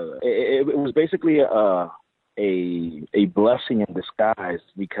it was basically a blessing in disguise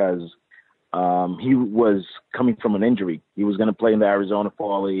because he was coming from an injury. He was going to play in the Arizona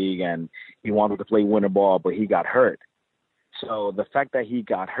Fall League, and he wanted to play winter ball, but he got hurt. So the fact that he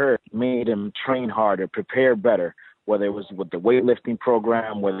got hurt made him train harder, prepare better, whether it was with the weightlifting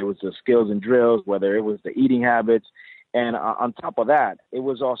program, whether it was the skills and drills, whether it was the eating habits. And on top of that, it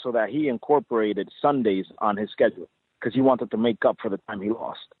was also that he incorporated Sundays on his schedule because he wanted to make up for the time he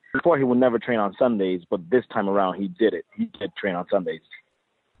lost. Before, he would never train on Sundays, but this time around, he did it. He did train on Sundays.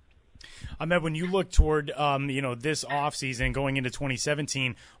 Ahmed, when you look toward this offseason going into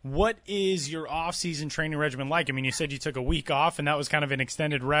 2017, what is your offseason training regimen like? I mean, you said you took a week off, and that was kind of an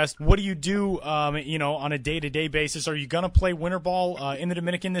extended rest. What do you do, on a day-to-day basis? Are you going to play winter ball in the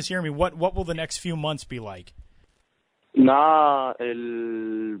Dominican this year? I mean, what will the next few months be like? Nada,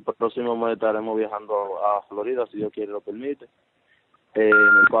 el próximo mes estaremos viajando a Florida, si Dios quiere lo permite, en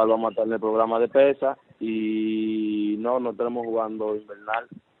el cual vamos a estar en el programa de pesa y no estaremos jugando invernal.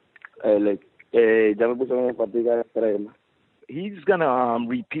 Ya me puse una fatiga extrema he's gonna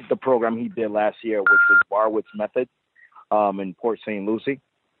repeat the program he did last year, which was Barwick's method in Port St. Lucie,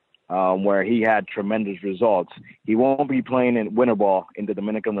 where he had tremendous results. He won't be playing in winter ball in the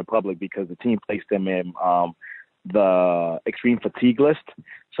Dominican Republic because the team placed him in the extreme fatigue list,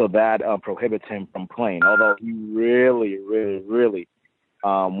 so that prohibits him from playing. Although he really, really, really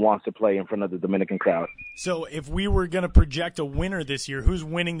wants to play in front of the Dominican crowd. So if we were going to project a winner this year, who's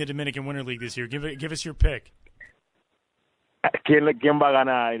winning the Dominican Winter League this year? Give us your pick. ¿Quién va a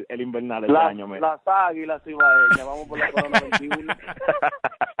ganar el invernal este año? Las Águilas Ibaeñas. Vamos por la corona 21.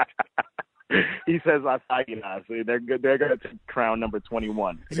 He says Las Águilas. They're going to crown number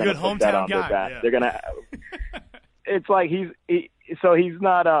 21. He's a good hometown guy. Yeah. They're going to. It's like he's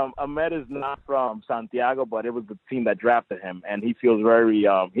not Amed is not from Santiago, but it was the team that drafted him, and he feels very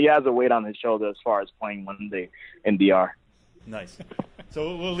he has a weight on his shoulder as far as playing one day in DR. Nice.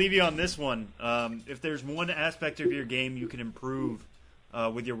 So we'll leave you on this one. If there's one aspect of your game you can improve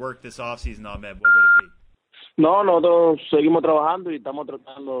with your work this offseason, Amed, what would it be? No, nosotros seguimos trabajando y estamos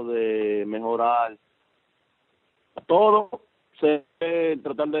tratando de mejorar todo,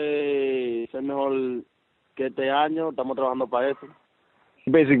 tratar de ser mejor que este año. Estamos trabajando para eso.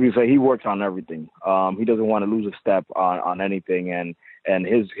 Basically, so he works on everything. He doesn't want to lose a step on anything, and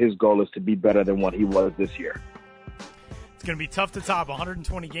his goal is to be better than what he was this year. It's going to be tough to top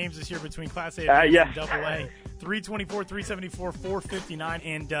 120 games this year between Class A and Double A. 324, 374, 459,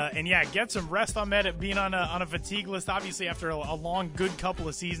 and yeah, get some rest on Amed being on a fatigue list. Obviously, after a long, good couple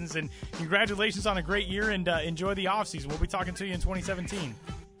of seasons, and congratulations on a great year. And enjoy the offseason. We'll be talking to you in 2017.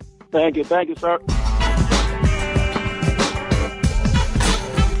 Thank you, sir.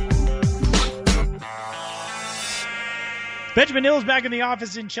 Benjamin Hill is back in the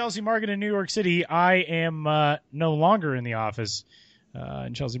office in Chelsea Market in New York City. I am no longer in the office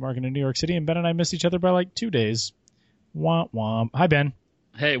in Chelsea Market in New York City, and Ben and I missed each other by like 2 days. Womp womp. Hi, Ben.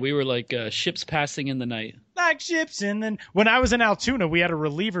 Hey, we were like ships passing in the night. Like ships in the... When I was in Altoona, we had a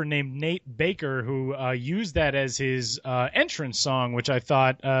reliever named Nate Baker who used that as his entrance song, which I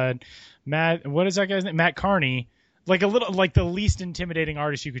thought Matt... What is that guy's name? Matt Carney. Like the least intimidating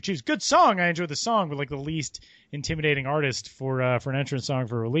artist you could choose. Good song. I enjoyed the song, but like the least intimidating artist for an entrance song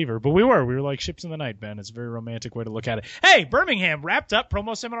for a reliever. But we were like ships in the night, Ben. It's a very romantic way to look at it. Hey, Birmingham wrapped up.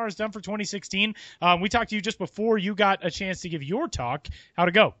 Promo seminar is done for 2016. We talked to you just before you got a chance to give your talk. How'd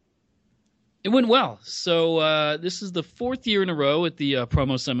it go? It went well. So this is the fourth year in a row at the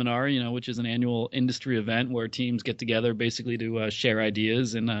promo seminar, which is an annual industry event where teams get together basically to share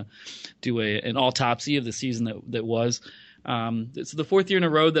ideas and do an autopsy of the season that was. It's the fourth year in a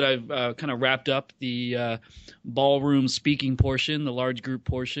row that I've kind of wrapped up the ballroom speaking portion, the large group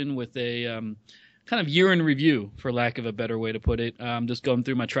portion, with a kind of year in review, for lack of a better way to put it. Just going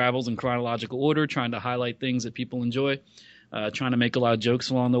through my travels in chronological order, trying to highlight things that people enjoy. Trying to make a lot of jokes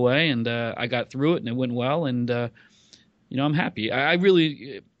along the way, and I got through it, and it went well, and I'm happy. I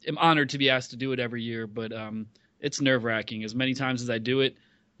really am honored to be asked to do it every year, but it's nerve-wracking. As many times as I do it,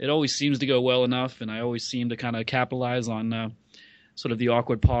 it always seems to go well enough, and I always seem to kind of capitalize on sort of the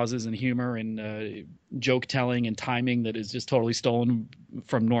awkward pauses and humor and joke-telling and timing that is just totally stolen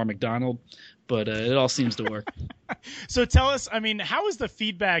from Norm Macdonald, but it all seems to work. So tell us, how has the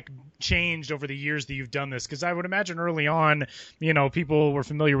feedback changed over the years that you've done this? Because I would imagine early on, people were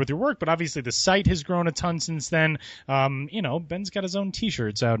familiar with your work, but obviously the site has grown a ton since then. Ben's got his own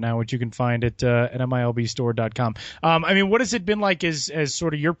T-shirts out now, which you can find at milbstore.com. What has it been like as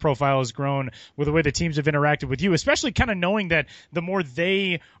sort of your profile has grown with the way the teams have interacted with you, especially kind of knowing that the more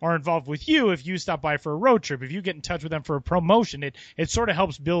they are involved with you, if you stop by for a road trip, if you get in touch with them for a promotion, it sort of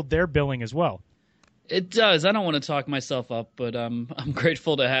helps build their billing as well. It does. I don't want to talk myself up, but I'm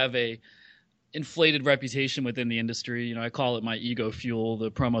grateful to have a inflated reputation within the industry. I call it my ego fuel,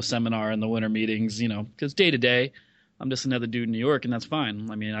 the promo seminar and the winter meetings, because day to day, I'm just another dude in New York, and that's fine.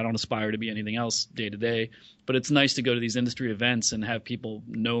 I don't aspire to be anything else day to day, but it's nice to go to these industry events and have people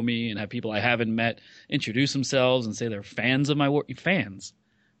know me and have people I haven't met introduce themselves and say they're fans of my work. Fans.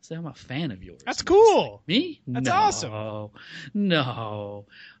 Say I'm a fan of yours. That's cool. Me? That's no, awesome. No.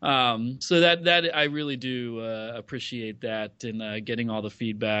 So that I really do appreciate that and getting all the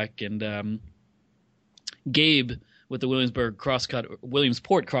feedback. And Gabe with the Williamsport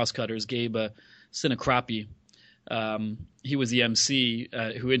Crosscutters, Gabe Sinacrapi, he was the MC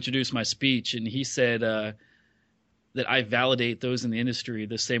who introduced my speech, and he said that I validate those in the industry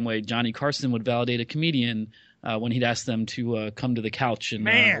the same way Johnny Carson would validate a comedian when he'd ask them to come to the couch and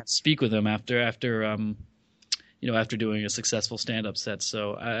speak with him after doing a successful stand-up set.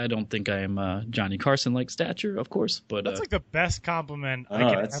 So I don't think I am Johnny Carson-like stature, of course. But that's like the best compliment I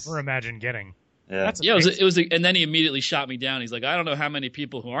can ever imagine getting. That's yeah, it was, and then he immediately shot me down. He's like, I don't know how many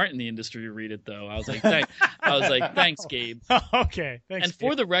people who aren't in the industry read it though. I was like, thanks, Gabe. Okay, thanks. And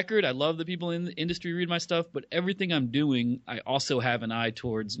for the record, I love that people in the industry read my stuff, but everything I'm doing, I also have an eye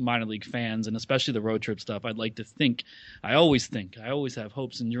towards minor league fans, and especially the road trip stuff. I always have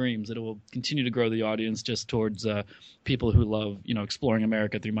hopes and dreams that it will continue to grow the audience just towards people who love, exploring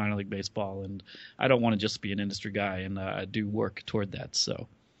America through minor league baseball. And I don't want to just be an industry guy, and I do work toward that.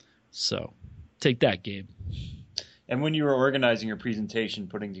 So take that, Gabe. And when you were organizing your presentation,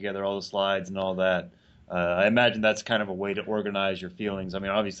 putting together all the slides and all that, I imagine that's kind of a way to organize your feelings. I mean,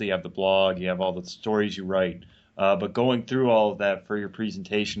 obviously you have the blog, you have all the stories you write, but going through all of that for your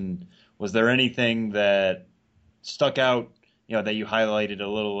presentation, was there anything that stuck out, that you highlighted a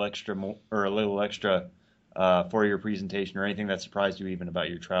little extra for your presentation, or anything that surprised you even about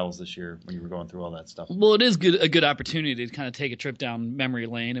your travels this year when you were going through all that stuff? Well, it is a good opportunity to kind of take a trip down memory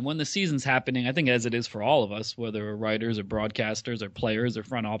lane. And when the season's happening, I think as it is for all of us, whether we're writers or broadcasters or players or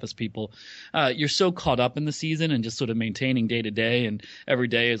front office people, you're so caught up in the season and just sort of maintaining day to day. And every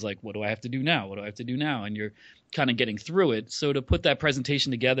day is like, what do I have to do now? What do I have to do now? And you're kind of getting through it. So to put that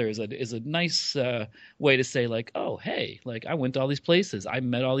presentation together is a nice way to say, like, oh, hey, like I went to all these places. I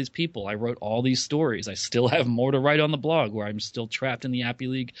met all these people. I wrote all these stories. I still have more to write on the blog, where I'm still trapped in the Appy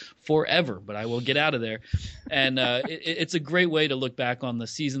League forever, but I will get out of there. And it's a great way to look back on the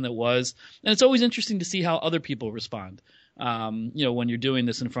season that was. And it's always interesting to see how other people respond. When you're doing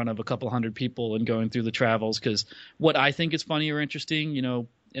this in front of a couple hundred people and going through the travels, because what I think is funny or interesting,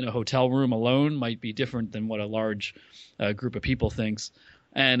 in a hotel room alone might be different than what a large group of people thinks.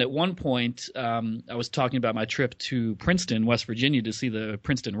 And at one point, I was talking about my trip to Princeton, West Virginia, to see the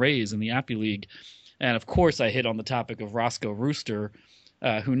Princeton Rays in the Appy League. And of course, I hit on the topic of Roscoe Rooster,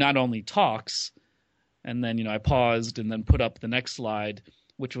 who not only talks, and then, I paused and then put up the next slide,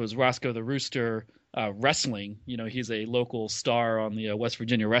 which was Roscoe the Rooster wrestling. He's a local star on the West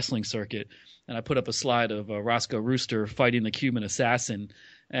Virginia wrestling circuit. And I put up a slide of Roscoe Rooster fighting the Cuban assassin.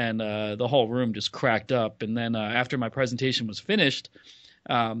 And the whole room just cracked up. And then after my presentation was finished,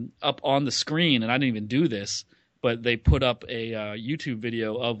 up on the screen, and I didn't even do this, but they put up a YouTube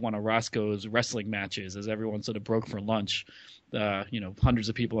video of one of Roscoe's wrestling matches as everyone sort of broke for lunch. Hundreds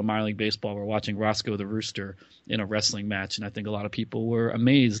of people in minor league baseball were watching Roscoe the Rooster in a wrestling match, and I think a lot of people were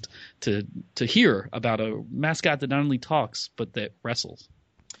amazed to hear about a mascot that not only talks but that wrestles.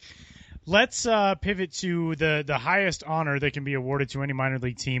 Let's pivot to the highest honor that can be awarded to any minor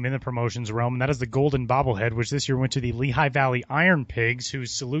league team in the promotions realm, and that is the Golden Bobblehead, which this year went to the Lehigh Valley Iron Pigs,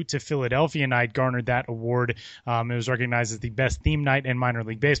 whose Salute to Philadelphia night garnered that award. It was recognized as the best theme night in minor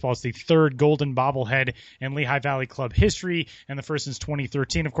league baseball. It's the third Golden Bobblehead in Lehigh Valley club history, and the first since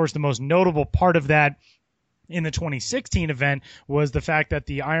 2013. Of course, the most notable part of that in the 2016 event was the fact that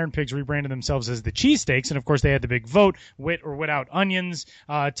the Iron Pigs rebranded themselves as the Cheesesteaks, and of course they had the big vote, wit or without onions,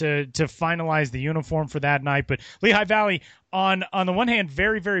 to finalize the uniform for that night. But Lehigh Valley, on the one hand,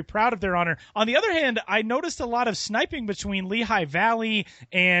 very, very proud of their honor. On the other hand, I noticed a lot of sniping between Lehigh Valley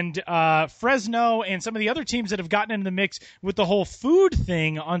and Fresno and some of the other teams that have gotten into the mix with the whole food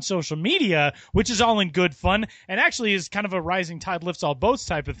thing on social media, which is all in good fun and actually is kind of a rising tide lifts all boats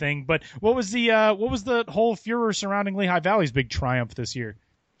type of thing. But what was the whole furor surrounding Lehigh Valley's big triumph this year?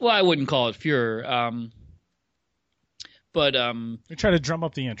 Well, I wouldn't call it furor, but we try to drum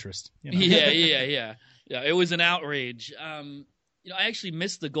up the interest. Yeah. Yeah, it was an outrage. I actually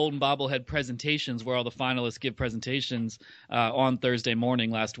missed the Golden Bobblehead presentations where all the finalists give presentations on Thursday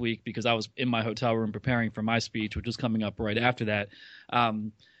morning last week because I was in my hotel room preparing for my speech, which was coming up right after that.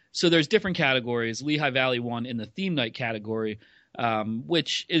 So there's different categories. Lehigh Valley won in the theme night category,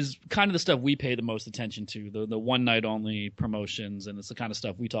 which is kind of the stuff we pay the most attention to, the one night only promotions, and it's the kind of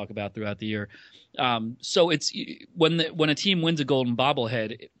stuff we talk about throughout the year. So it's when a team wins a Golden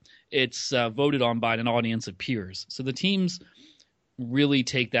Bobblehead, it's voted on by an audience of peers. So the teams really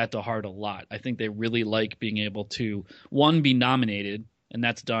take that to heart a lot. I think they really like being able to, one, be nominated, and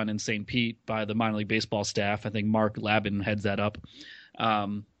that's done in St. Pete by the minor league baseball staff. I think Mark Labin heads that up.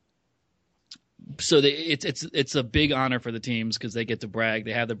 So it's a big honor for the teams because they get to brag.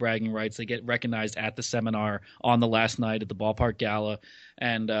 They have the bragging rights. They get recognized at the seminar on the last night at the ballpark gala.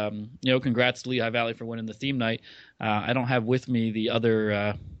 And, congrats to Lehigh Valley for winning the theme night. I don't have with me the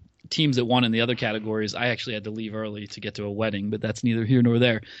other teams that won in the other categories. I actually had to leave early to get to a wedding, but that's neither here nor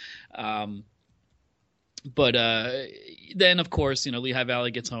there. But then, of course, Lehigh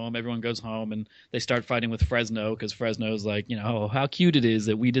Valley gets home, everyone goes home, and they start fighting with Fresno because Fresno's like, oh, how cute it is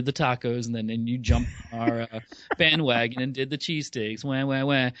that we did the tacos, and then you jumped on our bandwagon and did the cheesesteaks, wah, wah,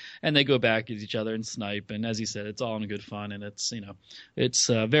 wah. And they go back at each other and snipe. And as you said, it's all in good fun, and it's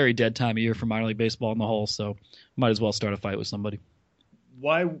a very dead time of year for minor league baseball in the whole, so might as well start a fight with somebody.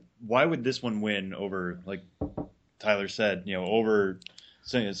 Why would this one win over, like Tyler said, over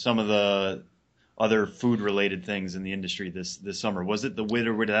some of the other food-related things in the industry this summer? Was it the with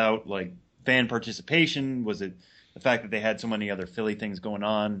or without like fan participation? Was it the fact that they had so many other Philly things going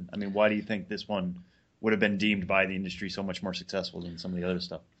on? I mean, why do you think this one would have been deemed by the industry so much more successful than some of the other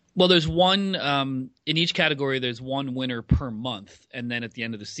stuff? Well, there's one in each category. There's one winner per month, and then at the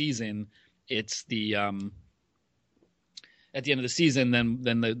end of the season, it's the at the end of the season, then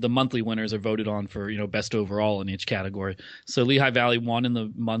the monthly winners are voted on for best overall in each category. So Lehigh Valley won in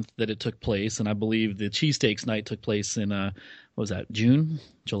the month that it took place, and I believe the cheesesteaks night took place in what was that, June,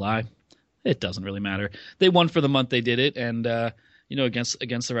 July? It doesn't really matter. They won for the month they did it, and against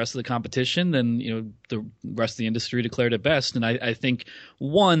the rest of the competition, then the rest of the industry declared it best. And I think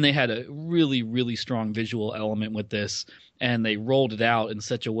one, they had a really, really strong visual element with this, and they rolled it out in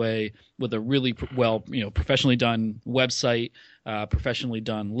such a way with a really professionally done website, professionally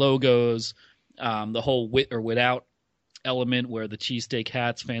done logos, the whole with or without element where the cheesesteak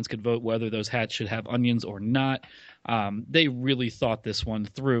hats, fans could vote whether those hats should have onions or not. They really thought this one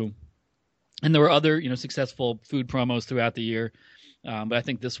through. And there were other, successful food promos throughout the year. But I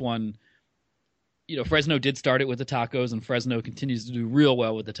think this one, Fresno did start it with the tacos, and Fresno continues to do real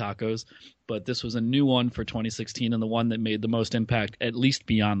well with the tacos. But this was a new one for 2016 and the one that made the most impact, at least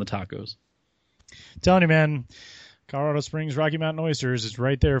beyond the tacos. Telling you, man, Colorado Springs Rocky Mountain Oysters is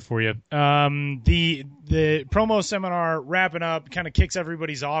right there for you. The promo seminar wrapping up kind of kicks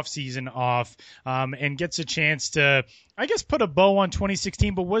everybody's off season off and gets a chance to, I guess, put a bow on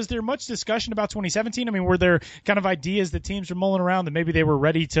 2016. But was there much discussion about 2017? I mean, were there kind of ideas that teams were mulling around that maybe they were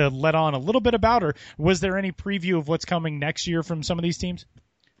ready to let on a little bit about, or was there any preview of what's coming next year from some of these teams?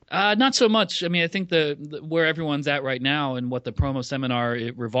 Not so much. I mean, I think the where everyone's at right now and what the promo seminar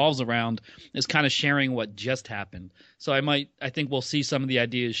it revolves around is kind of sharing what just happened. So I think we'll see some of the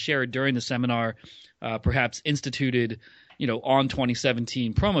ideas shared during the seminar, perhaps instituted, on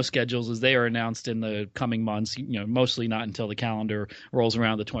 2017 promo schedules as they are announced in the coming months. Mostly not until the calendar rolls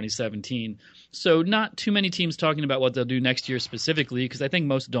around to 2017. So not too many teams talking about what they'll do next year specifically, because I think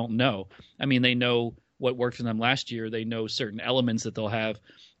most don't know. I mean, they know what worked for them last year. They know certain elements that they'll have.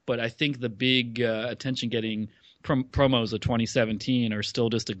 But I think the big attention-getting promos of 2017 are still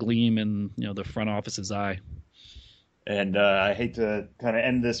just a gleam in the front office's eye. And I hate to kind of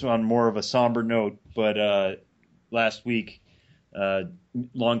end this on more of a somber note, but last week,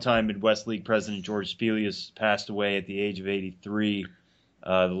 longtime Midwest League president George Spelius passed away at the age of 83.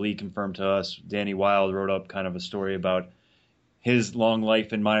 The league confirmed to us. Danny Wild wrote up kind of a story about his long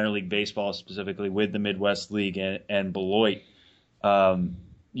life in minor league baseball, specifically with the Midwest League and Beloit.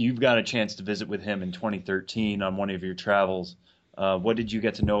 You've got a chance to visit with him in 2013 on one of your travels. What did you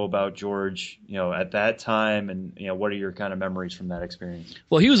get to know about George, at that time, and what are your kind of memories from that experience?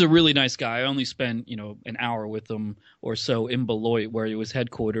 Well, he was a really nice guy. I only spent an hour with him or so in Beloit, where he was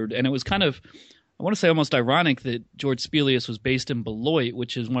headquartered, and it was kind of, I want to say, almost ironic that George Spelius was based in Beloit,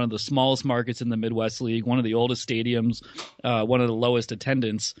 which is one of the smallest markets in the Midwest League, one of the oldest stadiums, one of the lowest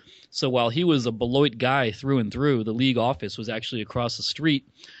attendance. So while he was a Beloit guy through and through, the league office was actually across the street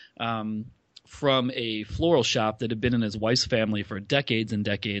from a floral shop that had been in his wife's family for decades and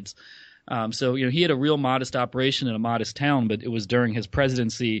decades. So he had a real modest operation in a modest town, but it was during his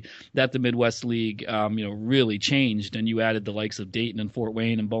presidency that the Midwest League, really changed, and you added the likes of Dayton and Fort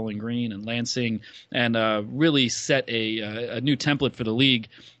Wayne and Bowling Green and Lansing, and really set a new template for the league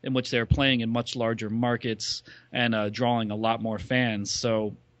in which they're playing in much larger markets and drawing a lot more fans.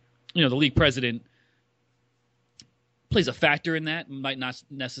 So, the league president plays a factor in that. Might not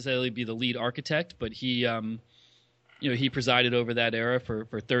necessarily be the lead architect, but he presided over that era for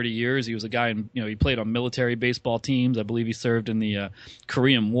 30 years. He was a guy, he played on military baseball teams. I believe he served in the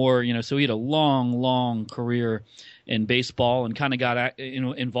Korean War. So he had a long career in baseball and kind of got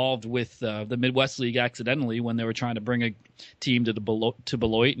involved with the Midwest League accidentally when they were trying to bring a team to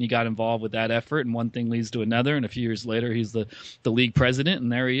Beloit, and he got involved with that effort. And one thing leads to another, and a few years later, he's the league president,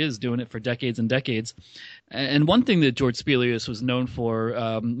 and there he is doing it for decades and decades. And one thing that George Spelius was known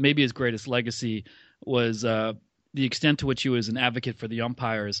for, maybe his greatest legacy, was the extent to which he was an advocate for the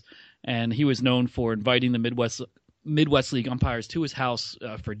umpires, and he was known for inviting the Midwest League umpires to his house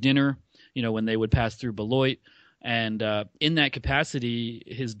for dinner, when they would pass through Beloit. And in that capacity,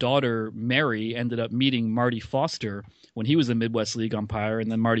 his daughter, Mary, ended up meeting Marty Foster when he was a Midwest League umpire.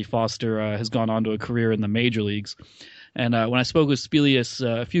 And then Marty Foster has gone on to a career in the major leagues. And when I spoke with Spelius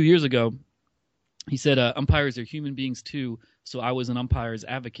a few years ago, he said, umpires are human beings too, so I was an umpire's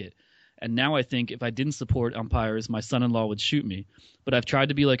advocate. And now I think if I didn't support umpires, my son-in-law would shoot me. But I've tried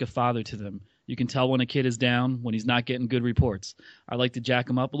to be like a father to them. You can tell when a kid is down, when he's not getting good reports. I like to jack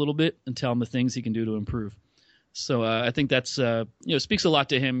him up a little bit and tell him the things he can do to improve. So I think that's speaks a lot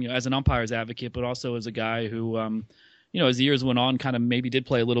to him as an umpire's advocate, but also as a guy who, as the years went on, kind of maybe did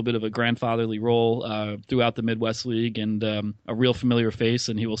play a little bit of a grandfatherly role throughout the Midwest League and a real familiar face,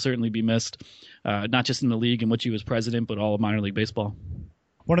 and he will certainly be missed, not just in the league in which he was president, but all of minor league baseball.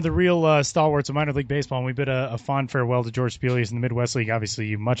 One of the real stalwarts of minor league baseball, and we bid a fond farewell to George Spelius in the Midwest League.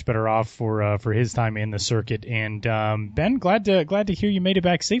 Obviously, much better off for his time in the circuit. And Ben, glad to hear you made it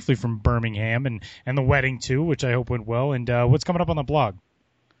back safely from Birmingham and the wedding too, which I hope went well. And what's coming up on the blog?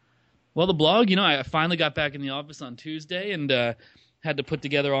 Well, the blog, I finally got back in the office on Tuesday and had to put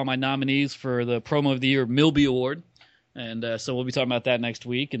together all my nominees for the Promo of the Year Milby Award. And so we'll be talking about that next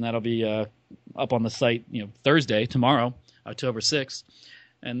week, and that'll be up on the site, Thursday, tomorrow, October 6th.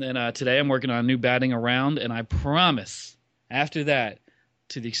 And then today I'm working on a new batting around, and I promise after that,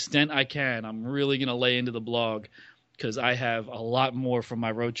 to the extent I can, I'm really going to lay into the blog because I have a lot more from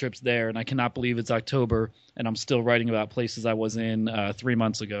my road trips there, and I cannot believe it's October, and I'm still writing about places I was in 3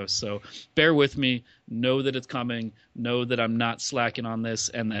 months ago. So bear with me. Know that it's coming. Know that I'm not slacking on this,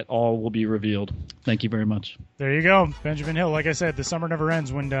 and that all will be revealed. Thank you very much. There you go, Benjamin Hill. Like I said, the summer never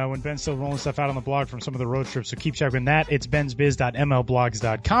ends when Ben's still rolling stuff out on the blog from some of the road trips. So keep checking that. It's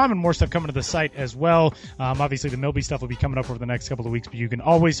bensbiz.mlblogs.com, and more stuff coming to the site as well. Obviously, the Milby stuff will be coming up over the next couple of weeks, but you can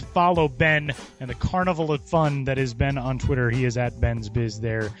always follow Ben and the carnival of fun that is Ben on Twitter. He is at bensbiz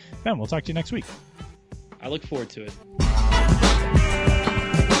there. Ben, we'll talk to you next week. I look forward to it.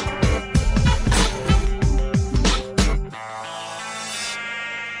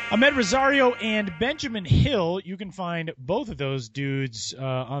 Amed Rosario and Benjamin Hill, you can find both of those dudes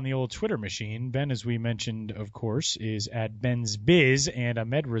on the old Twitter machine. Ben, as we mentioned, of course, is at Ben's Biz, and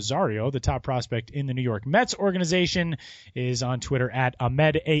Amed Rosario, the top prospect in the New York Mets organization, is on Twitter at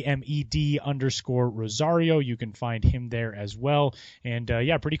Amed, AMED_Rosario. You can find him there as well. And,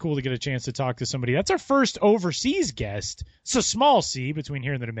 pretty cool to get a chance to talk to somebody. That's our first overseas guest. It's a small C between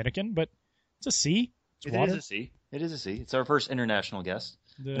here and the Dominican, but it's a C. It is a C. It's our first international guest.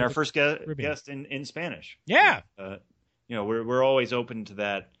 And our first guest in Spanish. Yeah. We're always open to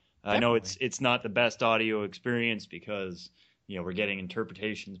that. Definitely. I know it's not the best audio experience because, we're getting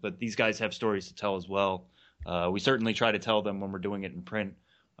interpretations, but these guys have stories to tell as well. We certainly try to tell them when we're doing it in print.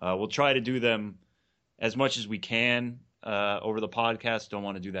 We'll try to do them as much as we can over the podcast. Don't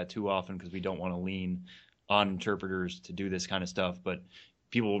want to do that too often because we don't want to lean on interpreters to do this kind of stuff. But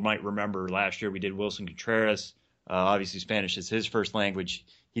people might remember last year we did Wilson Contreras. Obviously, Spanish is his first language.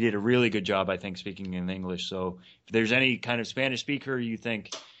 He did a really good job, I think, speaking in English. So if there's any kind of Spanish speaker you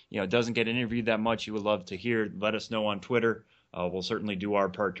think doesn't get interviewed that much, you would love to hear, let us know on Twitter. We'll certainly do our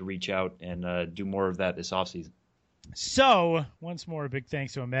part to reach out and do more of that this offseason. So, once more, a big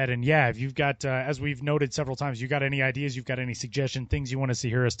thanks to Amed. And if you've got, as we've noted several times, you've got any ideas, you've got any suggestions, things you want to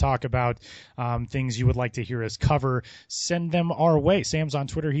hear us talk about, things you would like to hear us cover, send them our way. Sam's on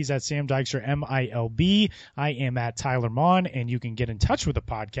Twitter. He's at Sam Dykstra, MILB. I am at Tyler Mon, and you can get in touch with the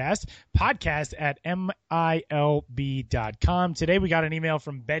podcast at MILB.com. Today, we got an email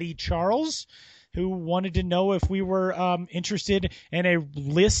from Betty Charles, who wanted to know if we were interested in a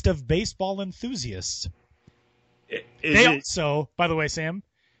list of baseball enthusiasts. They also, by the way, Sam,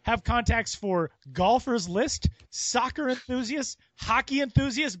 have contacts for golfers list, soccer enthusiasts, hockey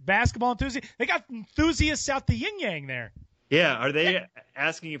enthusiasts, basketball enthusiasts. They got enthusiasts out the yin-yang there. Yeah, are they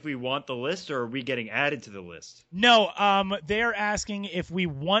asking if we want the list, or are we getting added to the list? No, they're asking if we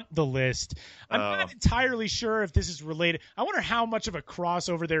want the list. I'm not entirely sure if this is related. I wonder how much of a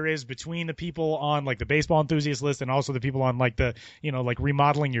crossover there is between the people on like the baseball enthusiast list and also the people on like the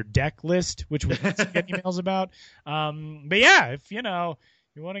remodeling your deck list, which we get emails about. But yeah, if you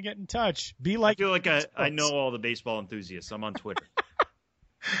want to get in touch, be like. I feel like I know all the baseball enthusiasts. I'm on Twitter.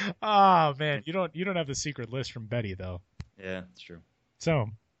 Oh man, you don't have the secret list from Betty though. Yeah, that's true. So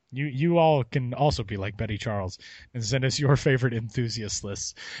you all can also be like Betty Charles and send us your favorite enthusiast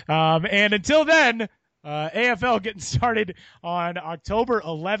lists. And until then, AFL getting started on October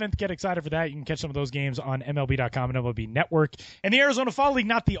 11th. Get excited for that. You can catch some of those games on MLB.com and MLB Network. And the Arizona Fall League,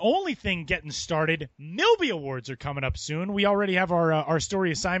 not the only thing getting started. Milby Awards are coming up soon. We already have our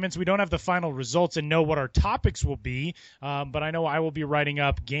story assignments. We don't have the final results and know what our topics will be, but I know I will be writing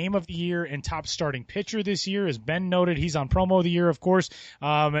up Game of the Year and Top Starting Pitcher this year. As Ben noted, he's on Promo of the Year, of course.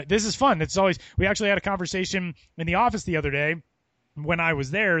 This is fun. We actually had a conversation in the office the other day when I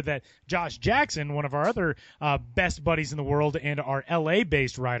was there that Josh Jackson, one of our other best buddies in the world and our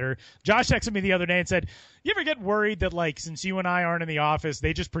LA-based writer, Josh texted me the other day and said, you ever get worried that, like, since you and I aren't in the office,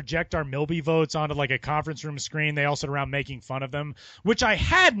 they just project our Milby votes onto, like, a conference room screen? They all sit around making fun of them, which I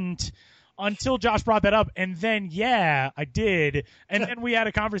hadn't until Josh brought that up. And then, yeah, I did. And then we had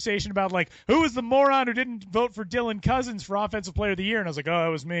a conversation about, like, who was the moron who didn't vote for Dylan Cousins for Offensive Player of the Year? And I was like, oh, that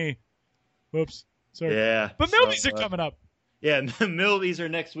was me. Whoops. Sorry. Yeah. But Milby's are coming up. Yeah, Milby's are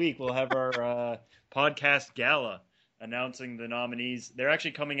next week. We'll have our podcast gala announcing the nominees. They're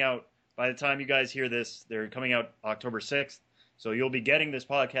actually coming out, by the time you guys hear this, they're coming out October 6th. So you'll be getting this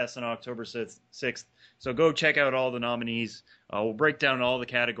podcast on October 6th. So go check out all the nominees. We'll break down all the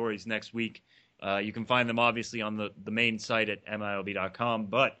categories next week. You can find them, obviously, on the main site at MILB.com.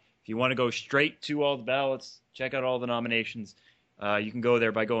 But if you want to go straight to all the ballots, check out all the nominations, you can go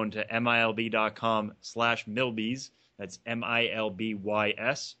there by going to MILB.com/Milbys. That's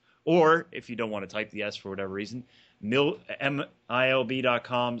MILBYS. Or, if you don't want to type the S for whatever reason,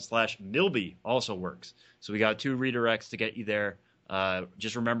 MILB.com/Milby also works. So we got 2 redirects to get you there.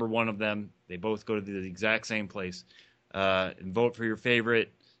 Just remember one of them. They both go to the exact same place. And vote for your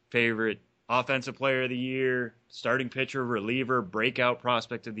favorite offensive player of the year, starting pitcher, reliever, breakout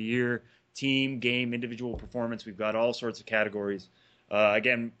prospect of the year, team, game, individual performance. We've got all sorts of categories.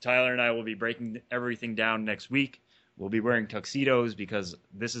 Again, Tyler and I will be breaking everything down next week. We'll be wearing tuxedos because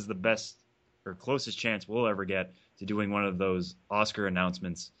this is the best or closest chance we'll ever get to doing one of those Oscar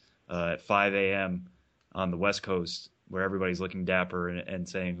announcements at 5 a.m. on the West Coast, where everybody's looking dapper and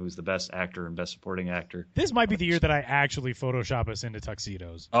saying who's the best actor and best supporting actor. This might be the year that I actually Photoshop us into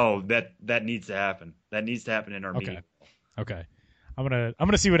tuxedos. Oh, that needs to happen. That needs to happen in our meeting. Okay. I'm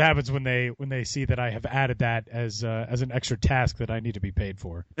gonna see what happens when they see that I have added that as an extra task that I need to be paid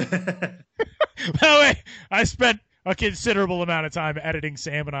for. By the way, I spent a considerable amount of time editing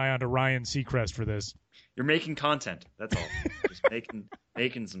Sam and I onto Ryan Seacrest for this. You're making content. That's all. Just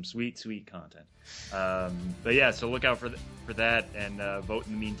making some sweet content. But yeah, so look out for that and vote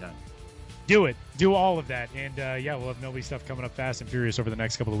in the meantime. Do it. Do all of that. And yeah, we'll have Milby stuff coming up fast and furious over the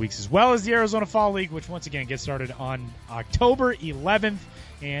next couple of weeks, as well as the Arizona Fall League, which once again gets started on October 11th.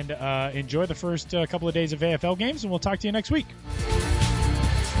 And enjoy the first couple of days of AFL games, and we'll talk to you next week.